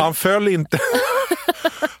sprattel. Han föll inte.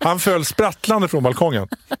 Han föll sprattlande från balkongen.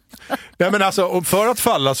 Nej, men alltså, för att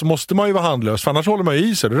falla så måste man ju vara handlös. För annars håller man ju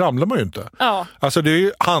i sig, då ramlar man ju inte. Ja. Alltså,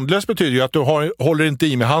 handlös betyder ju att du håller inte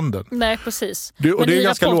i med handen. Nej, precis.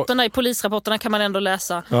 Men i polisrapporterna kan man ändå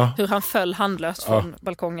läsa hur han föll handlöst från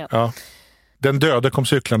balkongen. Ja. Den döde kom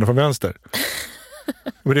cyklande från vänster.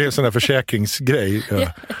 Och det är en sån där försäkringsgrej.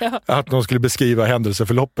 Att de skulle beskriva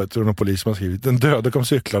händelseförloppet och någon polis har skrivit. Den döde kom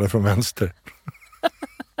cyklande från vänster.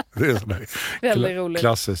 Det är sån där väldigt roligt.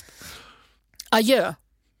 Klassiskt. Adjö.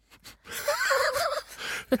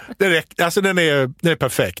 Alltså den är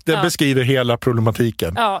perfekt. Den beskriver hela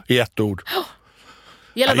problematiken i ett ord.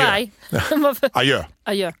 Adjö.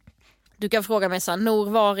 Adjö. Du kan fråga mig så här, Nor,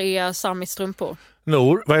 var är Samis strumpor?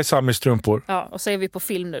 Nor, vad är Samis strumpor? Ja, och så är vi på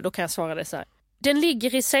film nu, då kan jag svara dig så här. Den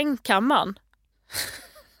ligger i sängkammaren.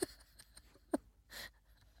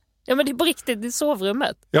 Ja, men det är på riktigt, det är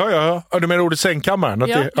sovrummet. Ja. Du menar ordet sängkammaren?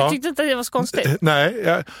 Jag tyckte inte det var så konstigt.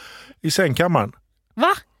 Nej, i sängkammaren.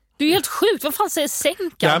 Va? Du är helt sjukt. Vad fan säger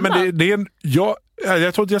sängkammaren? Nej, men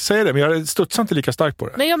jag tror inte jag säger det, men jag studsar inte lika starkt på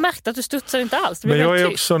det. Nej, jag märkte att du studsar inte alls. Men jag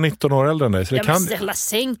är också 19 år äldre än dig. Så det kan... men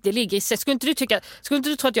säng, det ligger i säng. Skulle inte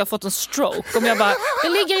du tro att jag har fått en stroke om jag bara, det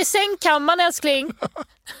ligger i sängkammaren, älskling.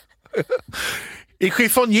 I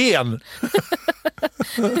chiffonjen.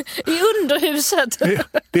 I underhuset.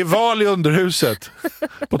 Det är val i underhuset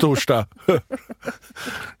på torsdag.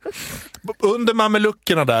 Under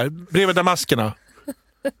mameluckerna där, bredvid damaskerna.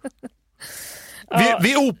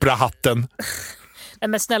 Vid operahatten. Nej,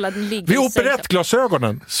 men snälla, den ligger vid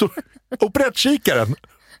operettglasögonen. Operettkikaren.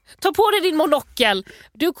 Ta på dig din monokel.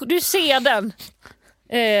 Du ser den.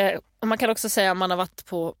 Man kan också säga att man har varit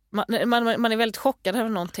på... Man är väldigt chockad över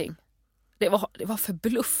någonting. Det var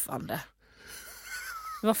förbluffande.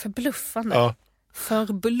 Det var förbluffande. Ja.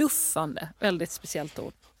 Förbluffande. Väldigt speciellt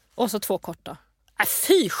ord. Och så 2 korta.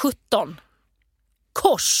 Fy 17.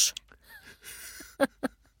 Kors.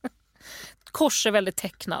 Kors är väldigt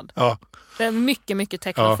tecknad. Ja. Det är mycket, mycket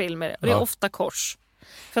tecknad film. Och det är ofta kors.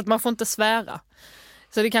 För att man får inte svära.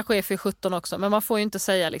 Så det kanske är för 17 också. Men man får ju inte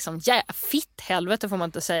säga liksom, fitt helvete får man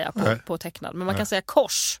inte säga på tecknad. Men man kan säga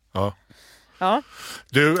kors. Ja.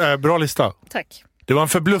 Du, bra lista. Tack. Det var en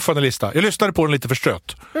förbluffande lista. Jag lyssnade på den lite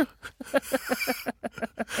förstrött.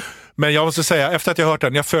 Men jag måste säga, efter att jag hört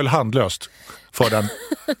den, jag föll handlöst för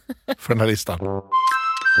den här listan.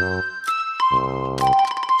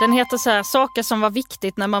 Den heter så här, saker som var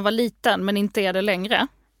viktigt när man var liten men inte är det längre.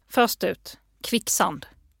 Först ut, kvicksand.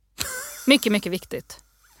 Mycket, mycket viktigt.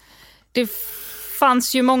 Det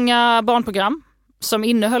fanns ju många barnprogram som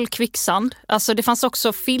innehöll kvicksand. Alltså det fanns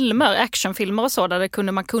också filmer, actionfilmer och så,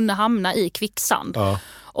 där man kunde hamna i kvicksand. Ja.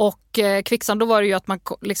 Och kvicksand, då var det ju att man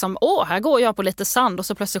liksom, här går jag på lite sand, och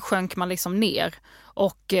så plötsligt sjönk man liksom ner.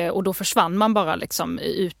 Och då försvann man bara liksom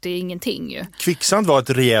ut i ingenting ju. Kvicksand var ett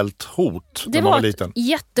rejält hot när man var liten. Det var ett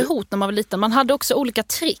jättehot när man var liten. Man hade också olika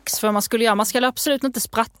tricks för vad man skulle göra. Man skulle absolut inte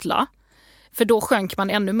sprattla, för då sjönk man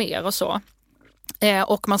ännu mer och så.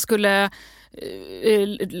 Och man skulle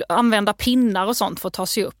använda pinnar och sånt för att ta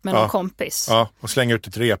sig upp med någon kompis. Ja, och slänga ut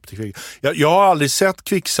ett rep till kvicksand. Jag har aldrig sett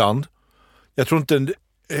kvicksand.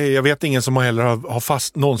 Jag vet ingen som heller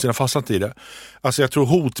någonsin har fastnat i det. Alltså jag tror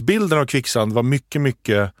hotbilden av kvicksand var mycket,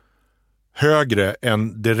 mycket högre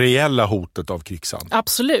än det reella hotet av kvicksand.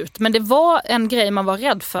 Absolut, men det var en grej man var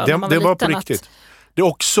rädd för när man var liten. Det var på riktigt.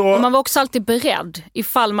 Man var också alltid beredd.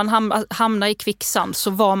 Ifall man hamnar i kvicksand, så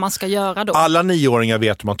vad man ska göra då. Alla 9-åringar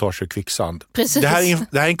vet hur man tar sig kvicksand. Precis. Det här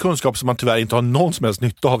är en kunskap som man tyvärr inte har någon som helst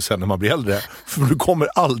nytta av sen när man blir äldre. För du kommer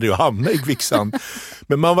aldrig att hamna i kvicksand.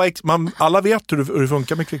 Men alla vet hur det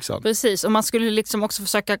funkar med kvicksand. Precis, och man skulle liksom också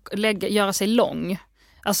försöka göra sig lång.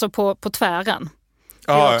 Alltså på tvären.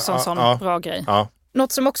 Det är också en sån bra grej. Ja.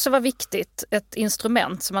 Något som också var viktigt, ett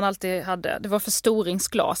instrument som man alltid hade, det var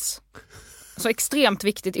förstoringsglas. Så extremt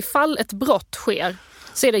viktigt. Ifall ett brott sker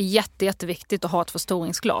så är det jätteviktigt att ha ett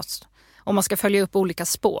förstoringsglas. Om man ska följa upp olika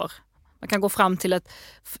spår. Man kan gå fram till ett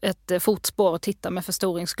fotspår och titta med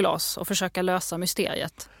förstoringsglas och försöka lösa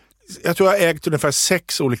mysteriet. Jag tror jag har ägt ungefär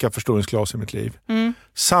 6 olika förstoringsglas i mitt liv.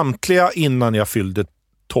 Samtliga innan jag fyllde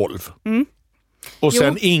 12. Och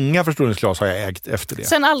sen inga förstoringsglas har jag ägt efter det.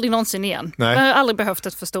 Sen aldrig någonsin igen. Nej. Jag har aldrig behövt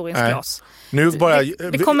ett förstoringsglas. Nu bara,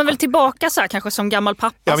 det kommer väl tillbaka så här, kanske som gammal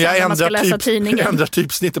pappa när man ska läsa tidningen. Jag ändrar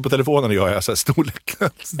typsnittet på telefonen, gör jag så här storlek.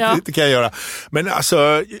 Det kan jag göra. Men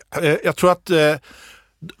alltså, jag tror att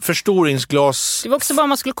förstoringsglas... Det var också bara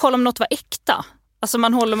man skulle kolla om något var äkta. Alltså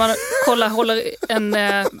man håller en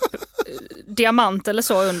diamant eller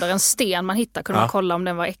så under en sten man hittar, kunde man kolla om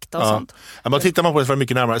den var äkta och sånt. Ja, men tittar man på det för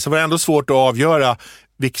mycket närmare så var det ändå svårt att avgöra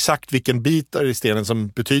exakt vilken bit i stenen som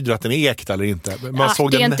betyder att den är äkta eller inte. Det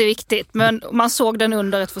är inte viktigt, men man såg den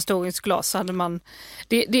under ett förstoringsglas så hade man...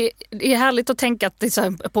 Det är härligt att tänka att det är så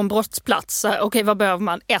här, på en brottsplats, okej, vad behöver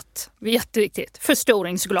man? Jätteviktigt.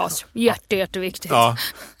 Förstoringsglas, jätteviktigt. Ja.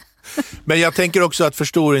 Men jag tänker också att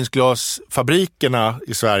förstoringsglasfabrikerna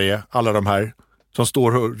i Sverige, alla de här som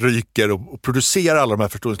står och ryker och producerar alla de här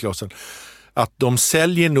förstoringsglasen, att de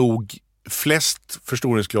säljer nog flest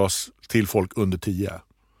förstoringsglas till folk under 10.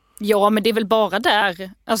 Ja, men det är väl bara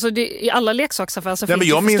där. Alltså i alla leksaksaffärer så finns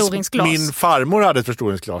det förstoringsglas. Min farmor hade ett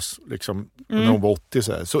förstoringsglas liksom, när hon var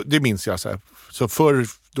 80. Så det minns jag. Så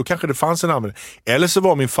då kanske det fanns en användning. Eller så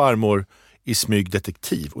var min farmor i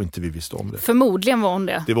smygdetektiv och inte vi visste om det. Förmodligen var hon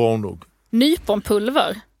det. Det var hon nog.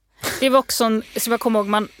 Nyponpulver. Det var också så jag kommer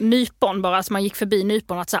ihåg, nypon bara, alltså man gick förbi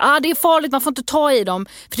nypon att säga, det är farligt, man får inte ta i dem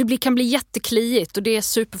för det kan bli jättekliigt och det är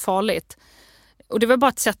superfarligt. Och det var bara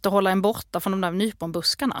ett sätt att hålla en borta från de där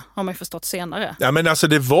nyponbuskarna, har man ju förstått senare. Ja, men alltså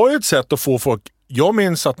det var ju ett sätt att få folk, jag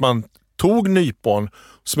minns att man tog nypon,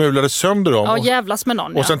 smulade sönder dem jävlas med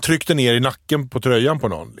någon, och sen tryckte ner i nacken på tröjan på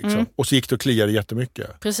någon. Liksom. Och så gick det och kliade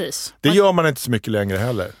jättemycket. Precis. Det gör man inte så mycket längre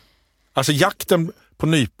heller. Alltså jakten på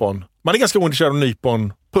nypon, man är ganska ointresserad av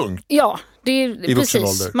nypon, punkt. Ja, det är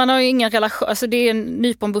precis. Man har ju ingen relation, alltså det är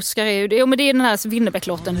nyponbuskar är ju det, men det är den här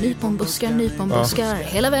Winnerbäck-låten, nyponbuskar,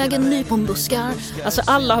 hela vägen nyponbuskar. Alltså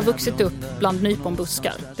alla har vuxit upp bland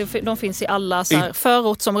nyponbuskar. De finns i alla så här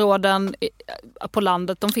förortsområden på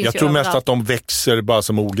landet. De finns. Jag tror mest att de växer bara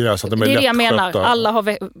som ogräs, att de är lättskötta. Det är det jag menar. Alla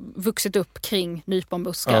har vuxit upp kring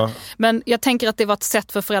nyponbuskar. Ja. Men jag tänker att det var ett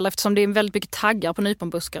sätt för föräldrar, eftersom det är väldigt mycket taggar på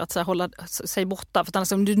nyponbuskar, att så här, hålla sig borta. För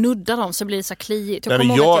att om du nuddar dem så blir det så kliigt.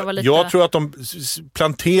 Jag tror att de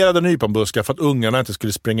planterade nyponbuskar för att ungarna inte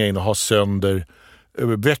skulle springa in och ha sönder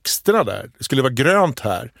växterna där. Det skulle vara grönt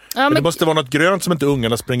här. Ja, men det måste vara något grönt som inte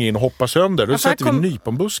ungarna springer in och hoppar sönder. Då sätter vi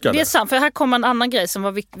nyponbuskar. Det är sant, för här kom en annan grej som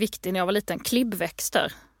var viktig när jag var liten.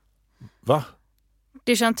 Klibbväxter. Va?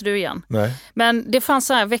 Det känner inte du igen. Nej. Men det fanns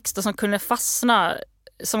så här växter som kunde fastna,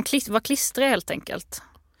 som var klistriga helt enkelt.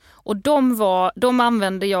 Och de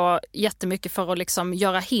använde jag jättemycket för att liksom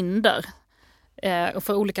göra hinder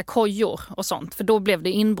för olika kojor och sånt. För då blev det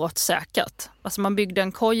inbrottssäkert. Alltså man byggde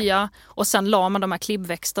en koja och sen la man de här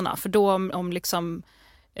klibbväxterna. För då om liksom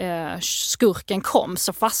skurken kom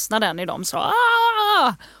så fastnade den i dem så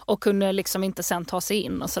och kunde liksom inte sen ta sig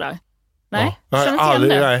in och sådär. Nej,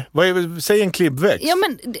 Säg en klibbväxt. Ja,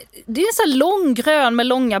 men det är en sån här lång grön med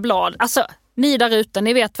långa blad. Alltså, ni där ute,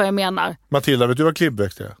 ni vet vad jag menar. Matilda, vet du vad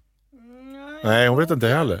klibbväxt är? Nej, hon vet inte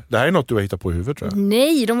heller. Det här är något du har hittat på i huvudet, tror jag.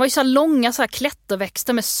 Nej, de var ju så här långa så här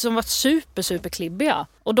klätterväxter som var super klibbiga.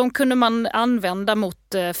 Och de kunde man använda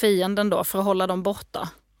mot fienden då för att hålla dem borta.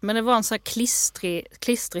 Men det var en så här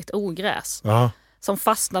klistrigt ogräs. Aha. Som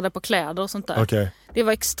fastnade på kläder och sånt där. Okay. Det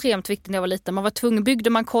var extremt viktigt när jag var liten. Man var tvungen, byggde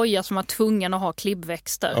man koja som var tvungen att ha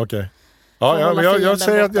klibbväxter. Okej. Okay. Ja,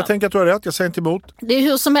 jag tänker att du har rätt. Jag säger inte emot. Det är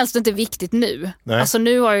hur som helst inte viktigt nu. Nej. Alltså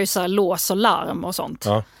nu har jag ju så här lås och larm och sånt.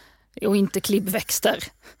 Ja. Och inte klibbväxter.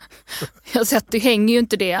 Jag har sett, det hänger ju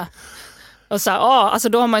inte det. Och så här, alltså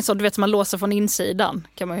då har man ju så, du vet, man låser från insidan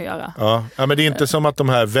kan man ju göra. Ja, men det är inte som att de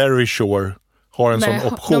här Very Sure har en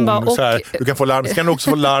sån option. Bara, så här, du kan få larm, så kan du också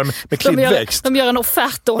få larm med klibbväxt. De gör en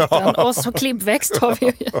offert åt den och så klibbväxt har vi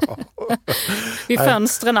ju vid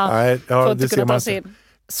fönstren. För att kunna ta sig in.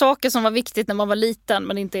 Saker som var viktigt när man var liten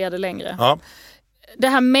men inte är det längre. Ja. Det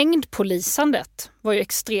här mängdpolisandet var ju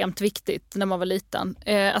extremt viktigt när man var liten.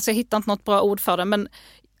 Alltså jag hittade inte något bra ord för det, men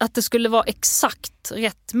att det skulle vara exakt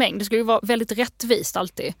rätt mängd. Det skulle vara väldigt rättvist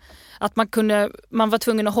alltid. Att man var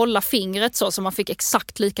tvungen att hålla fingret så man fick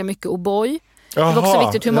exakt lika mycket O'boy. Det var också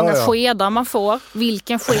viktigt hur många skedar man får,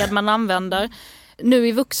 vilken sked man använder. Nu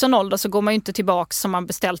i vuxen ålder så går man ju inte tillbaka som man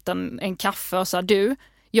beställt en kaffe och sa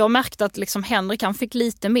jag märkte att liksom Henrik, han fick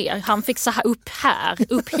lite mer. Han fick så här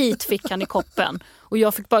upp hit fick han i koppen. Och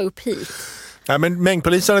jag fick bara upp hit. Nej, men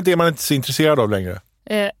mängdpolisandet är man inte så intresserad av längre.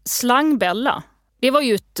 Slangbella, det var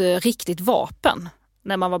ju ett riktigt vapen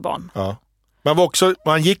när man var barn. Ja.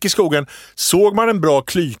 Man gick i skogen, såg man en bra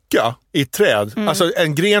klyka i ett träd, alltså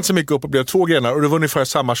en gren som gick upp och blev 2 grenar och det var ungefär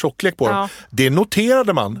samma tjocklek på dem. Det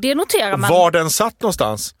noterade man. Var den satt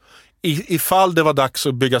någonstans. Ifall det var dags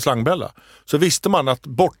att bygga slangbella så visste man att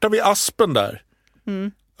borta vid aspen där,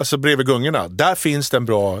 alltså bredvid gungorna, där finns det en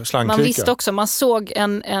bra slangklyka. Man visste också, man såg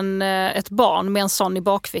ett barn med en sån i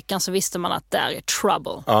bakfickan så visste man att där är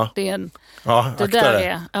trouble. Ja. Det är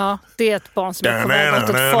det är ett barn som är på väg åt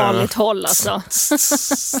ett farligt håll alltså.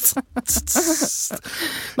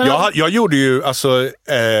 Jag gjorde ju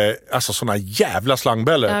alltså såna jävla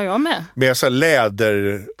slangbällor. Ja, jag med. Med så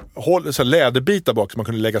läderbitar bak som man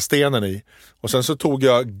kunde lägga stenen i. Och sen så tog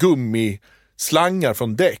jag gummislangar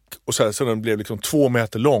från däck och så den blev liksom 2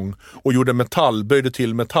 meter lång och gjorde böjde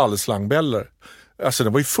till metallslangbällor. Alltså det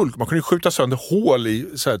var ju fullt, man kunde skjuta sönder hål i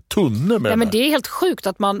så här tunnor med men det är helt sjukt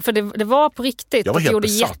att för det var på riktigt. Jag var helt gjorde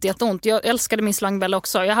besatt. jätteont. Jag älskade min slangbälla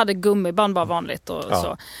också. Jag hade gummiband bara vanligt och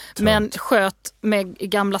så. Men sköt med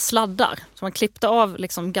gamla sladdar. Så man klippte av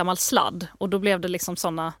liksom gammal sladd och då blev det liksom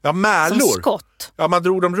såna mälor. Som skott. Ja, man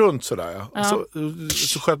drog dem runt sådär.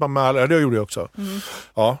 Så sköt man mälor. Det gjorde jag också.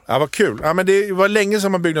 Ja, det var kul. Ja, men det var länge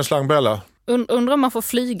sedan man byggde en slangbälla. Undrar om man får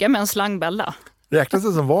flyga med en slangbälla. Räknas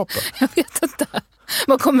det som vapen? Jag vet inte.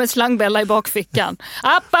 Man kommer med slangbälla i bakfickan.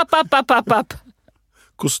 App.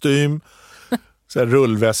 Kostym, så här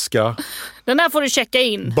rullväska. Den här får du checka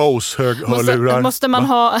in. Bose-hörlurar.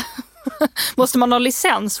 Måste man ha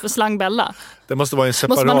licens för slangbälla? Det måste vara en separat.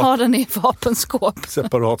 Måste man ha den i vapenskåp?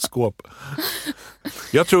 Separat skåp.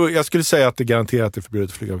 Jag skulle säga att det garanterat är förbjudet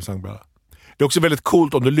att flyga med slangbälla. Det är också väldigt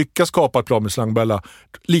coolt om du lyckas kapa ett plan med slangbälla.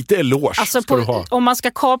 Lite eloge alltså ska du ha. Om man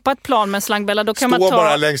ska kapa ett plan med slangbälla då kan man ta...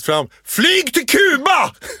 bara längst fram. Flyg till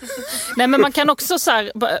Kuba! Nej, men man kan också så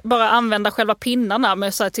här, bara använda själva pinnarna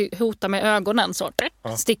med så här, hota med ögonen. Så,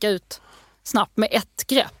 sticka ut snabbt med ett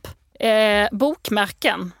grepp.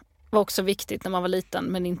 Bokmärken var också viktigt när man var liten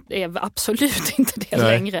men är absolut inte det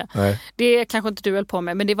längre. Nej. Det kanske inte du höll på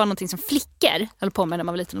med men det var någonting som flickor höll på med när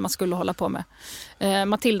man var liten och man skulle hålla på med.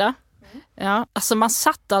 Matilda? Ja, alltså man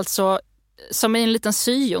satt alltså som i en liten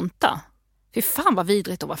syjunta. Fy fan vad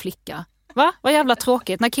vidrigt att vara flicka. Va? Vad jävla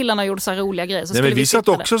tråkigt när killarna gjorde så här roliga grejer. Så nej, men vi satt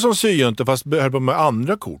också som syjunta fast höll på med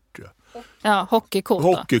andra kort. Ja, hockeykort.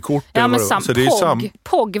 Hockeykort. Ja, men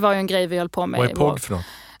POG var ju en grej vi höll på med. Vad är POG för något?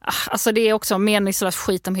 Alltså det är också meningslös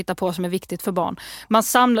skit de hittar på som är viktigt för barn. Man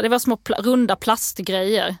samlade, det var små runda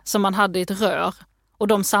plastgrejer som man hade i ett rör. Och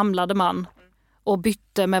de samlade man och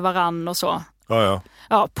bytte med varann och så.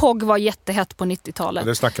 Ja, POG var jättehett på 90-talet.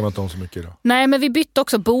 Det snackar man inte om så mycket idag. Nej, men vi bytte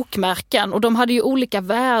också bokmärken och de hade ju olika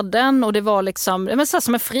värden och det var liksom så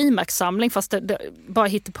som en frimärkssamling fast det bara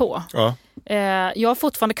hittade på. Ja. Jag har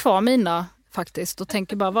fortfarande kvar mina faktiskt och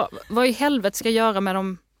tänker bara, vad i helvete ska jag göra med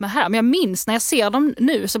dem här? Men jag minns när jag ser dem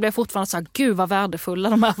nu så blir jag fortfarande så här, gud vad värdefulla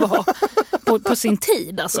de här var på sin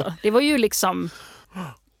tid. Alltså. Det var ju liksom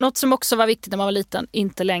något som också var viktigt när man var liten,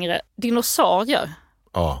 inte längre. Dinosaurier.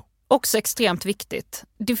 Ja. Också extremt viktigt.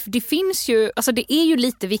 Det finns ju, alltså det är ju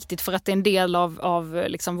lite viktigt för att det är en del av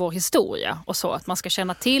liksom vår historia och så, att man ska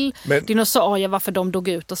känna till dinosaurier, varför de dog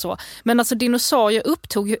ut och så. Men alltså dinosaurier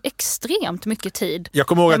upptog ju extremt mycket tid. Jag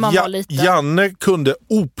kommer ihåg att Janne kunde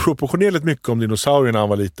oproportionerligt mycket om dinosaurier när han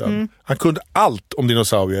var liten. Han kunde allt om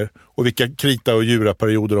dinosaurier och vilka krita- och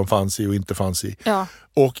djuraperioder de fanns i och inte fanns i. Ja.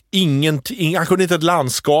 Och han kunde inte ett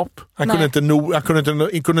landskap, han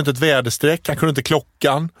kunde inte ett väderstreck, han kunde inte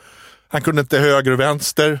klockan. Han kunde inte höger och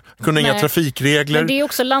vänster. Han kunde inga trafikregler. Men det är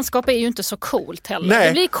också, landskap är ju inte så coolt heller. Nej.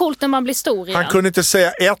 Det blir coolt när man blir stor igen. Han kunde inte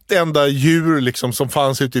säga ett enda djur liksom, som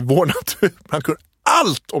fanns ute i vår natur. Han kunde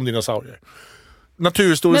allt om dinosaurier.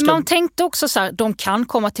 Naturhistoriska... Men man tänkte också så här, de kan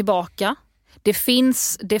komma tillbaka. Det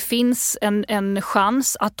finns en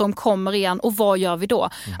chans att de kommer igen. Och vad gör vi då?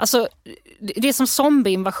 Alltså, det är som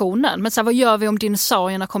zombieinvasionen. Men så här, vad gör vi om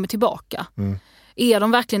dinosaurierna kommer tillbaka? Är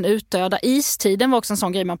de verkligen utdöda? Istiden var också en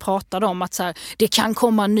sån grej man pratade om. Att så här, det kan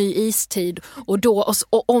komma en ny istid. Och då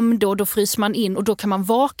fryser man in. Och då kan man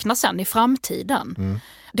vakna sen i framtiden.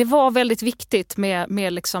 Det var väldigt viktigt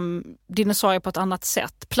med liksom dinosaurier på ett annat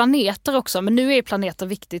sätt. Planeter också. Men nu är planeter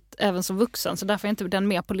viktigt även som vuxen. Så därför är inte den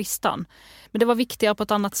med på listan. Men det var viktigare på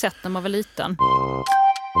ett annat sätt när man var liten.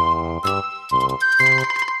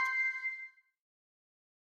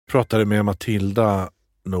 Jag pratade med Matilda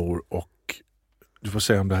Nor och du får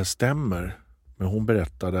säga om det här stämmer. Men hon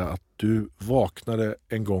berättade att du vaknade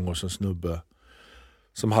en gång hos en snubbe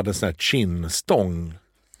som hade en sån här chinstång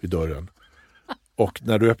vid dörren. Och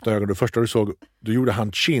när du öppnade ögonen, det första du såg, då gjorde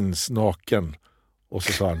han chins naken. Och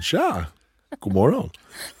så sa han, tja, god morgon.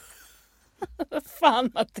 Vad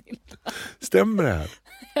fan, Matilda? Stämmer det här?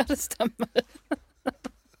 Ja, det stämmer.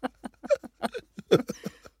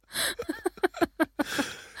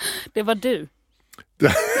 Det var du.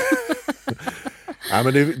 Ja,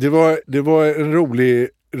 men det var en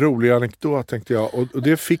rolig anekdot, tänkte jag. Och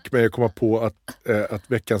det fick mig att komma på att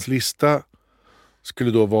veckans lista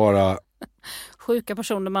skulle då vara... Sjuka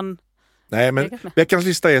personer man... Nej, men veckans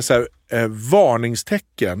lista är så här,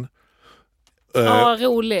 varningstecken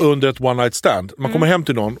under ett one night stand. Man kommer hem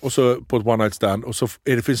till någon och så på ett one night stand och så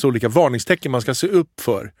finns det olika varningstecken man ska se upp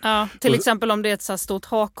för. Ja, till exempel om det är ett så här stort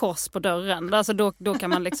hakkors på dörren. Alltså då kan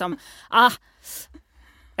man liksom...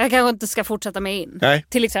 jag kanske inte ska fortsätta med in. Nej.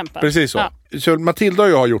 Till exempel. Precis så. Ja. Så Matilda och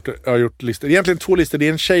jag har gjort listor. Egentligen 2 listor. Det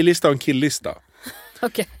är en tjejlista och en killlista.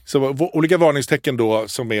 Okay. Så olika varningstecken då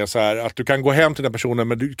som är så här att du kan gå hem till den personen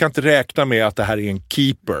men du kan inte räkna med att det här är en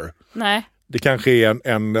keeper. Nej. Det kanske är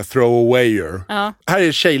en throwawayer. Ja. Här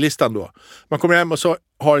är tjejlistan då. Man kommer hem och så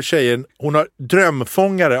har tjejen, hon har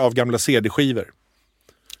drömfångare av gamla CD-skivor.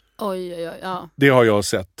 Oj, ja. Det har jag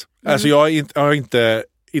sett. Alltså jag har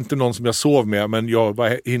inte någon som jag sov med, men jag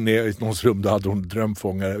var inne i någons rum, då hade hon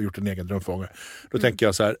drömfångare och gjort en egen drömfångare. Då tänker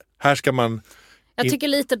jag så här ska man... Jag tycker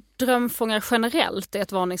lite drömfångare generellt är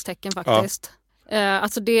ett varningstecken faktiskt. Ja.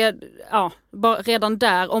 Alltså det, bara redan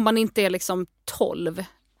där, om man inte är liksom 12,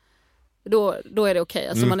 då är det okej.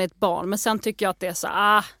 Alltså man är ett barn. Men sen tycker jag att det är så,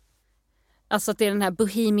 alltså att det är den här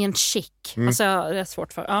bohemian chic. Alltså det är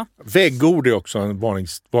svårt för. Ja. Väggord är också en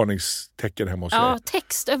varningstecken hemma hos dig. Ja,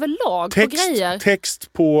 text överlag på grejer.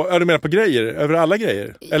 Text på, du menar på grejer? Över alla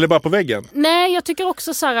grejer? Eller bara på väggen? Nej, jag tycker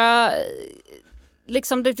också så här...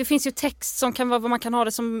 Liksom det finns ju text som kan vara vad man kan ha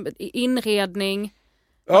det som inredning.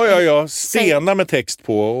 Ja. Stenar med text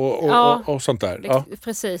på och sånt där. Ja.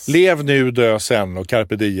 Precis. Lev nu, dö sen och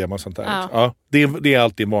carpe diem och sånt där. Ja. Det är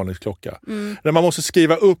alltid en varningsklocka. När man måste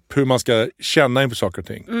skriva upp hur man ska känna inför saker och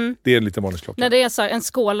ting. Det är en liten varningsklocka. När det är så här, en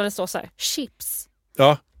skål där det står så här, chips.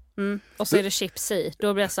 Ja. Och så är det chips i.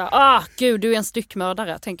 Då blir det så här, gud, du är en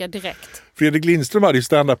styckmördare, tänker jag direkt. Fredrik Lindström hade ju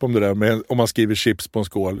stand-up om det där med om man skriver chips på en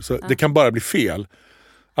skål. Så det kan bara bli fel.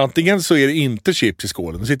 Antingen så är det inte chips i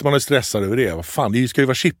skålen. Då sitter man och stressar över det. Vad fan, det ska ju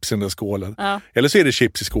vara chips i den där skålen. Ja. Eller så är det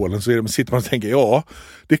chips i skålen. Så sitter man och tänker,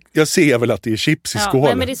 jag ser väl att det är chips i skålen.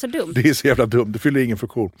 Nej, men det är så dumt. Det är så jävla dumt. Det fyller ingen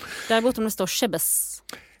funktion. Däremot om det står chebes.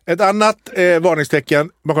 Ett annat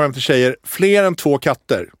varningstecken, man kommer hem till tjejer. Fler än 2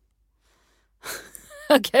 katter.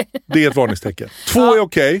 Okay. Det är ett varningstecken. 2 är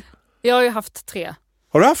okej. Jag har ju haft 3.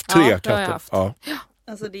 Har du haft 3 katter? Har jag haft. Ja.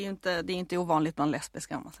 Alltså det är ju inte ovanligt bland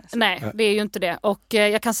lesbiska om man säger så. Nej, det är ju inte det. Och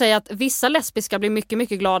jag kan säga att vissa lesbiska blir mycket,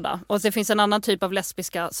 mycket glada. Och det finns en annan typ av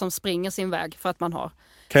lesbiska som springer sin väg för att man har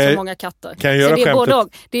så många katter. Kan jag göra så det är skämtet? både och.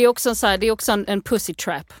 Det är också en pussy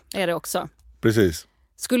trap, är det också. Precis.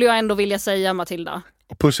 Skulle jag ändå vilja säga, Matilda.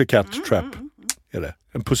 Och Pussycat Trap. Är det?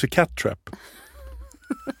 En Pussycat Trap.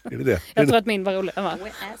 Är det? Jag tror att min var rolig.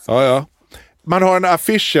 Ja. Man har en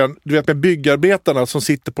affischen, du vet, med byggarbetarna som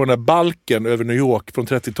sitter på den här balken över New York från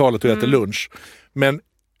 30-talet och äter lunch. Men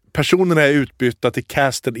personerna är utbytta till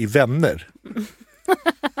casten i Vänner.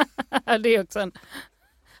 Det är också en...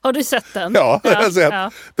 Har du sett den? Ja, den har jag sett.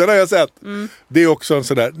 Ja. Den har jag sett. Det är också en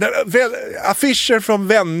sån där... Affischer från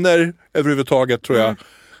Vänner överhuvudtaget tror jag.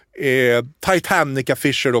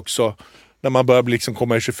 Titanic-affischer också. När man börjar liksom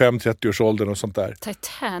komma i 25-30-årsåldern och sånt där.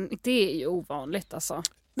 Titanic, det är ju ovanligt alltså.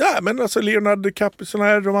 Ja, men alltså Leonardo DiCaprio, såna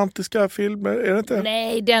här romantiska filmer, är det inte?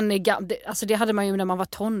 Nej, den är alltså det hade man ju när man var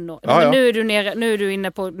tonår. Ja, men ja. nu är du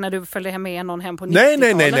inne på när du följde med någon hem på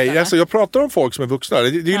 90-talet. Nej. Alltså, jag pratar om folk som är vuxna. Det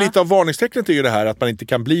är ju lite av varningstecknet är ju det här att man inte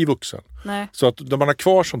kan bli vuxen. Nej. Så att man har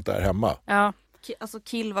kvar sånt där hemma. Ja. Alltså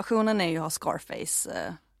killversionen är ju att ha Scarface.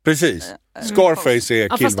 Precis. Scarface är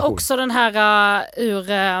killversion. Fast också den här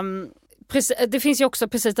det finns ju också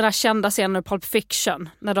precis den här kända scenen i Pulp Fiction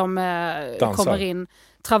när de kommer in,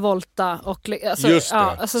 Travolta och alltså, just det,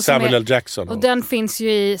 alltså, Samuel L. Jackson. Och den finns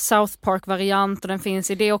ju i South Park-variant och den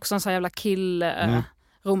finns i, det är också en sån jävla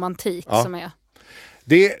romantik som är.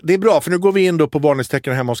 Det är bra, för nu går vi in då på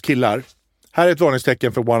varningstecken hemma hos killar. Här är ett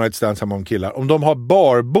varningstecken för one night stands hemma hos killar. Om de har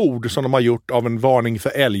barbord som de har gjort av en varning för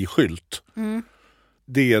älgskylt.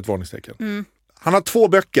 Det är ett varningstecken. Han har 2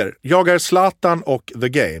 böcker. Jag är Zlatan och The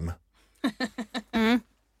Game.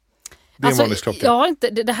 Det är en varningsklocka.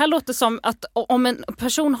 Det här låter som att om en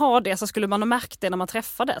person har det så skulle man ha märkt det när man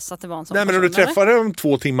träffades. Att det var en sån Nej, men om du träffade dem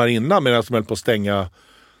 2 timmar innan medan de höll på att stänga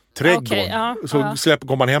trädgården.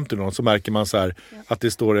 Kommer man hem till någon så märker man så här att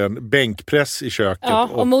det står en bänkpress i köket. Ja,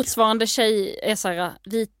 och motsvarande tjej är så här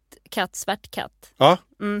vit katt, svart katt. Ja,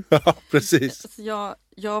 ja precis.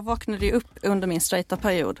 Jag vaknade ju upp under min straighta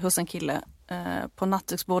period hos en kille på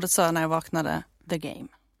nattduksbordet så när jag vaknade The Game.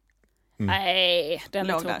 Nej, den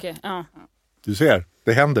är tråkig. Ja. Du ser,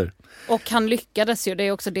 det händer. Och han lyckades ju, det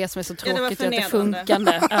är också det som är så tråkigt, att det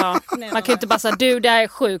funkande. Ja. Man kan ju inte bara säga, det här är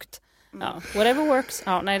sjukt. Ja. Whatever works.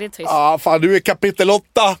 Ja, nej, det är trist. Ja, fan, du är kapitel 8.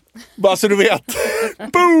 Bara så du vet.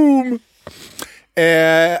 Boom!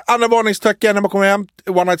 Andra varningstecken när man kommer hem,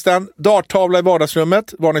 one night stand. Darttavla i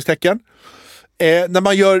vardagsrummet, varningstecken. När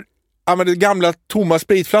man använder gamla tomma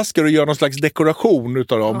spritflaskor och gör någon slags dekoration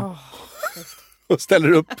utav dem. Och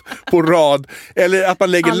ställer upp på rad. Eller att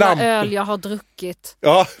man lägger lampor. Alla öl jag har druckit.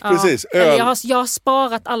 Ja, precis. Ja. Öl. Jag har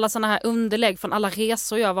sparat alla såna här underlägg från alla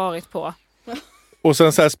resor jag har varit på. Och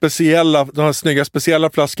sen så här de här snygga speciella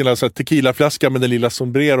flaskorna, så här tequilaflaska med den lilla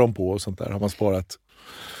sombreron på och sånt där har man sparat.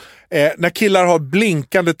 När killar har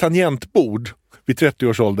blinkande tangentbord vid 30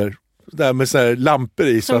 års ålder, där med så här lampor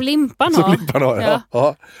i. Som Limpan har.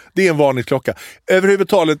 Ja. Det är en varningsklocka.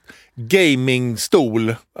 Överhuvudtaget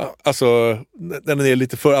gamingstol, alltså den är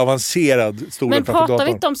lite för avancerad. Men pratar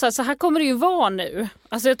vi inte om så här kommer det ju vara nu.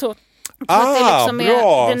 Alltså jag tror att det liksom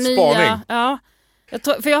bra är det nya. spaning. Ja.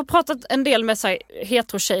 För jag har pratat en del med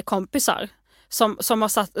hetero-tjejkompisar som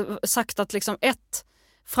har sagt att liksom ett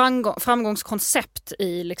framgångskoncept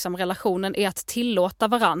i liksom relationen är att tillåta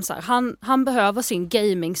varann. Så här. Han behöver sin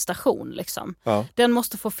gamingstation. Liksom. Ja. Den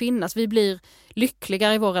måste få finnas. Vi blir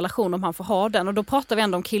lyckligare i vår relation om han får ha den. Och då pratar vi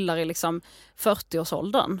ändå om killar i liksom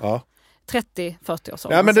 40-årsåldern. Ja.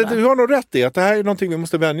 30-40-årsåldern. Ja, men du har nog rätt i att det här är någonting vi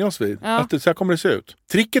måste vänja oss vid. Ja. Att så här kommer det se ut.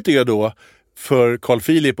 Tricket är då för Carl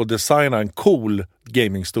Philip att designa en cool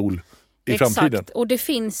gamingstol i framtiden. Och det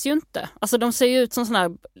finns ju inte. Alltså de ser ju ut som såna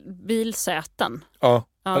här bilsäten. Ja,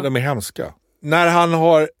 de är hemska. När han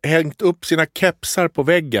har hängt upp sina kepsar på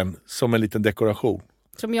väggen som en liten dekoration.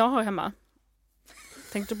 Som jag har hemma.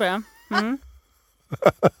 Tänkte du börja?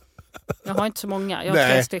 Jag har inte så många. Jag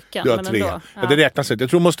har 3 stycken. Du har 3. Ändå. Ja. Det räknas inte. Jag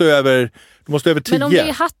tror du måste över 10. Men om det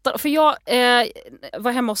är hattar. För jag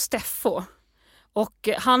var hemma hos Steffo. Och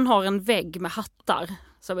han har en vägg med hattar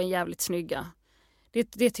som är jävligt snygga.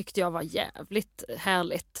 Det tyckte jag var jävligt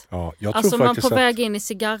härligt. Ja, jag alltså tror man på väg in i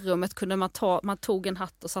cigarrummet kunde man tog en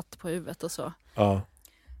hatt och satte på huvudet och så. Ja.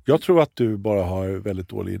 Jag tror att du bara har väldigt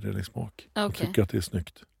dålig inredningssmak. Okay. Jag tycker att det är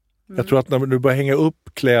snyggt. Jag tror att när du börjar hänga upp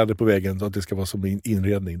kläder på väggen så att det ska vara som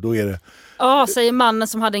inredning, då är det... Ja, säger mannen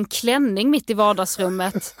som hade en klänning mitt i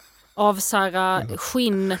vardagsrummet av så här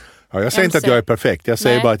skinn. Ja, jag säger inte att jag är perfekt. Jag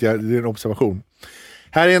säger bara att det är en observation.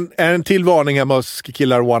 Här är en till varning hemma hos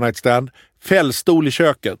killar one night stand. Fällstol i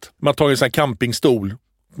köket. Man tar en sån här campingstol.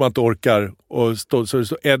 Man inte orkar. Och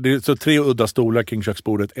så 3 udda stolar kring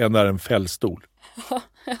köksbordet. En är en fällstol. Ja,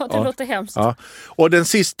 det låter hemskt. Ja. Och den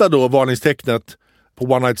sista då, varningstecknet på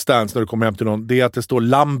one night stands när du kommer hem till någon, det är att det står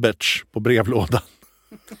Lamberts på brevlådan.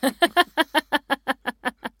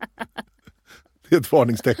 Det är ett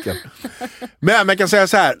varningstecken. Men man kan säga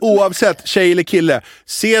så här, oavsett tjej eller kille,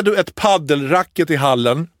 ser du ett paddelracket i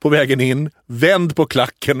hallen på vägen in, vänd på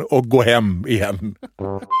klacken och gå hem igen.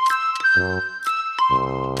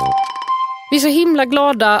 Vi är så himla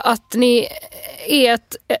glada att ni är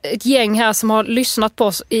ett gäng här som har lyssnat på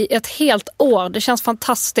oss i ett helt år. Det känns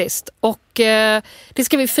fantastiskt. Och det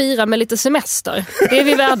ska vi fira med lite semester. Det är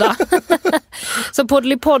vi värda. Så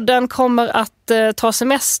Poddlypodden kommer att ta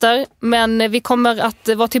semester. Men vi kommer att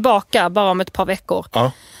vara tillbaka bara om ett par veckor.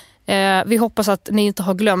 Ja. Vi hoppas att ni inte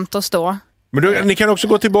har glömt oss då. Men ni kan också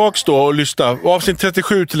gå tillbaks då och lyssna. Avsnitt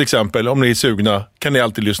 37 till exempel, om ni är sugna, kan ni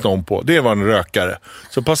alltid lyssna om på. Det var en rökare.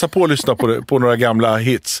 Så passa på att lyssna på några gamla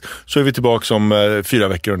hits. Så är vi tillbaka om 4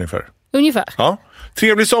 veckor ungefär. Ungefär. Ja.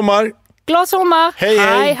 Trevlig sommar! Glad sommar! Hej,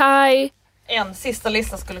 hej! Hej! En sista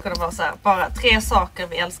lista skulle kunna vara så här. Bara 3 saker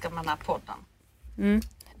vi älskar med den här podden.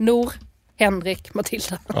 Nor, Henrik,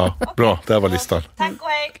 Matilda. Ja, bra, där var listan. Tack och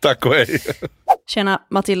hej! Tack och hej! Tjena,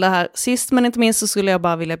 Matilda här. Sist men inte minst så skulle jag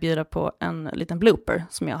bara vilja bjuda på en liten blooper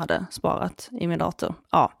som jag hade sparat i min dator.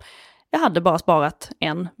 Ja, jag hade bara sparat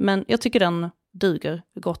en, men jag tycker den duger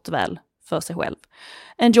gott och väl för sig själv.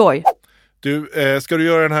 Enjoy! Du, ska du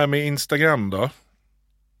göra den här med Instagram då?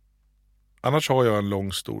 Annars har jag en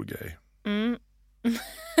lång stor grej.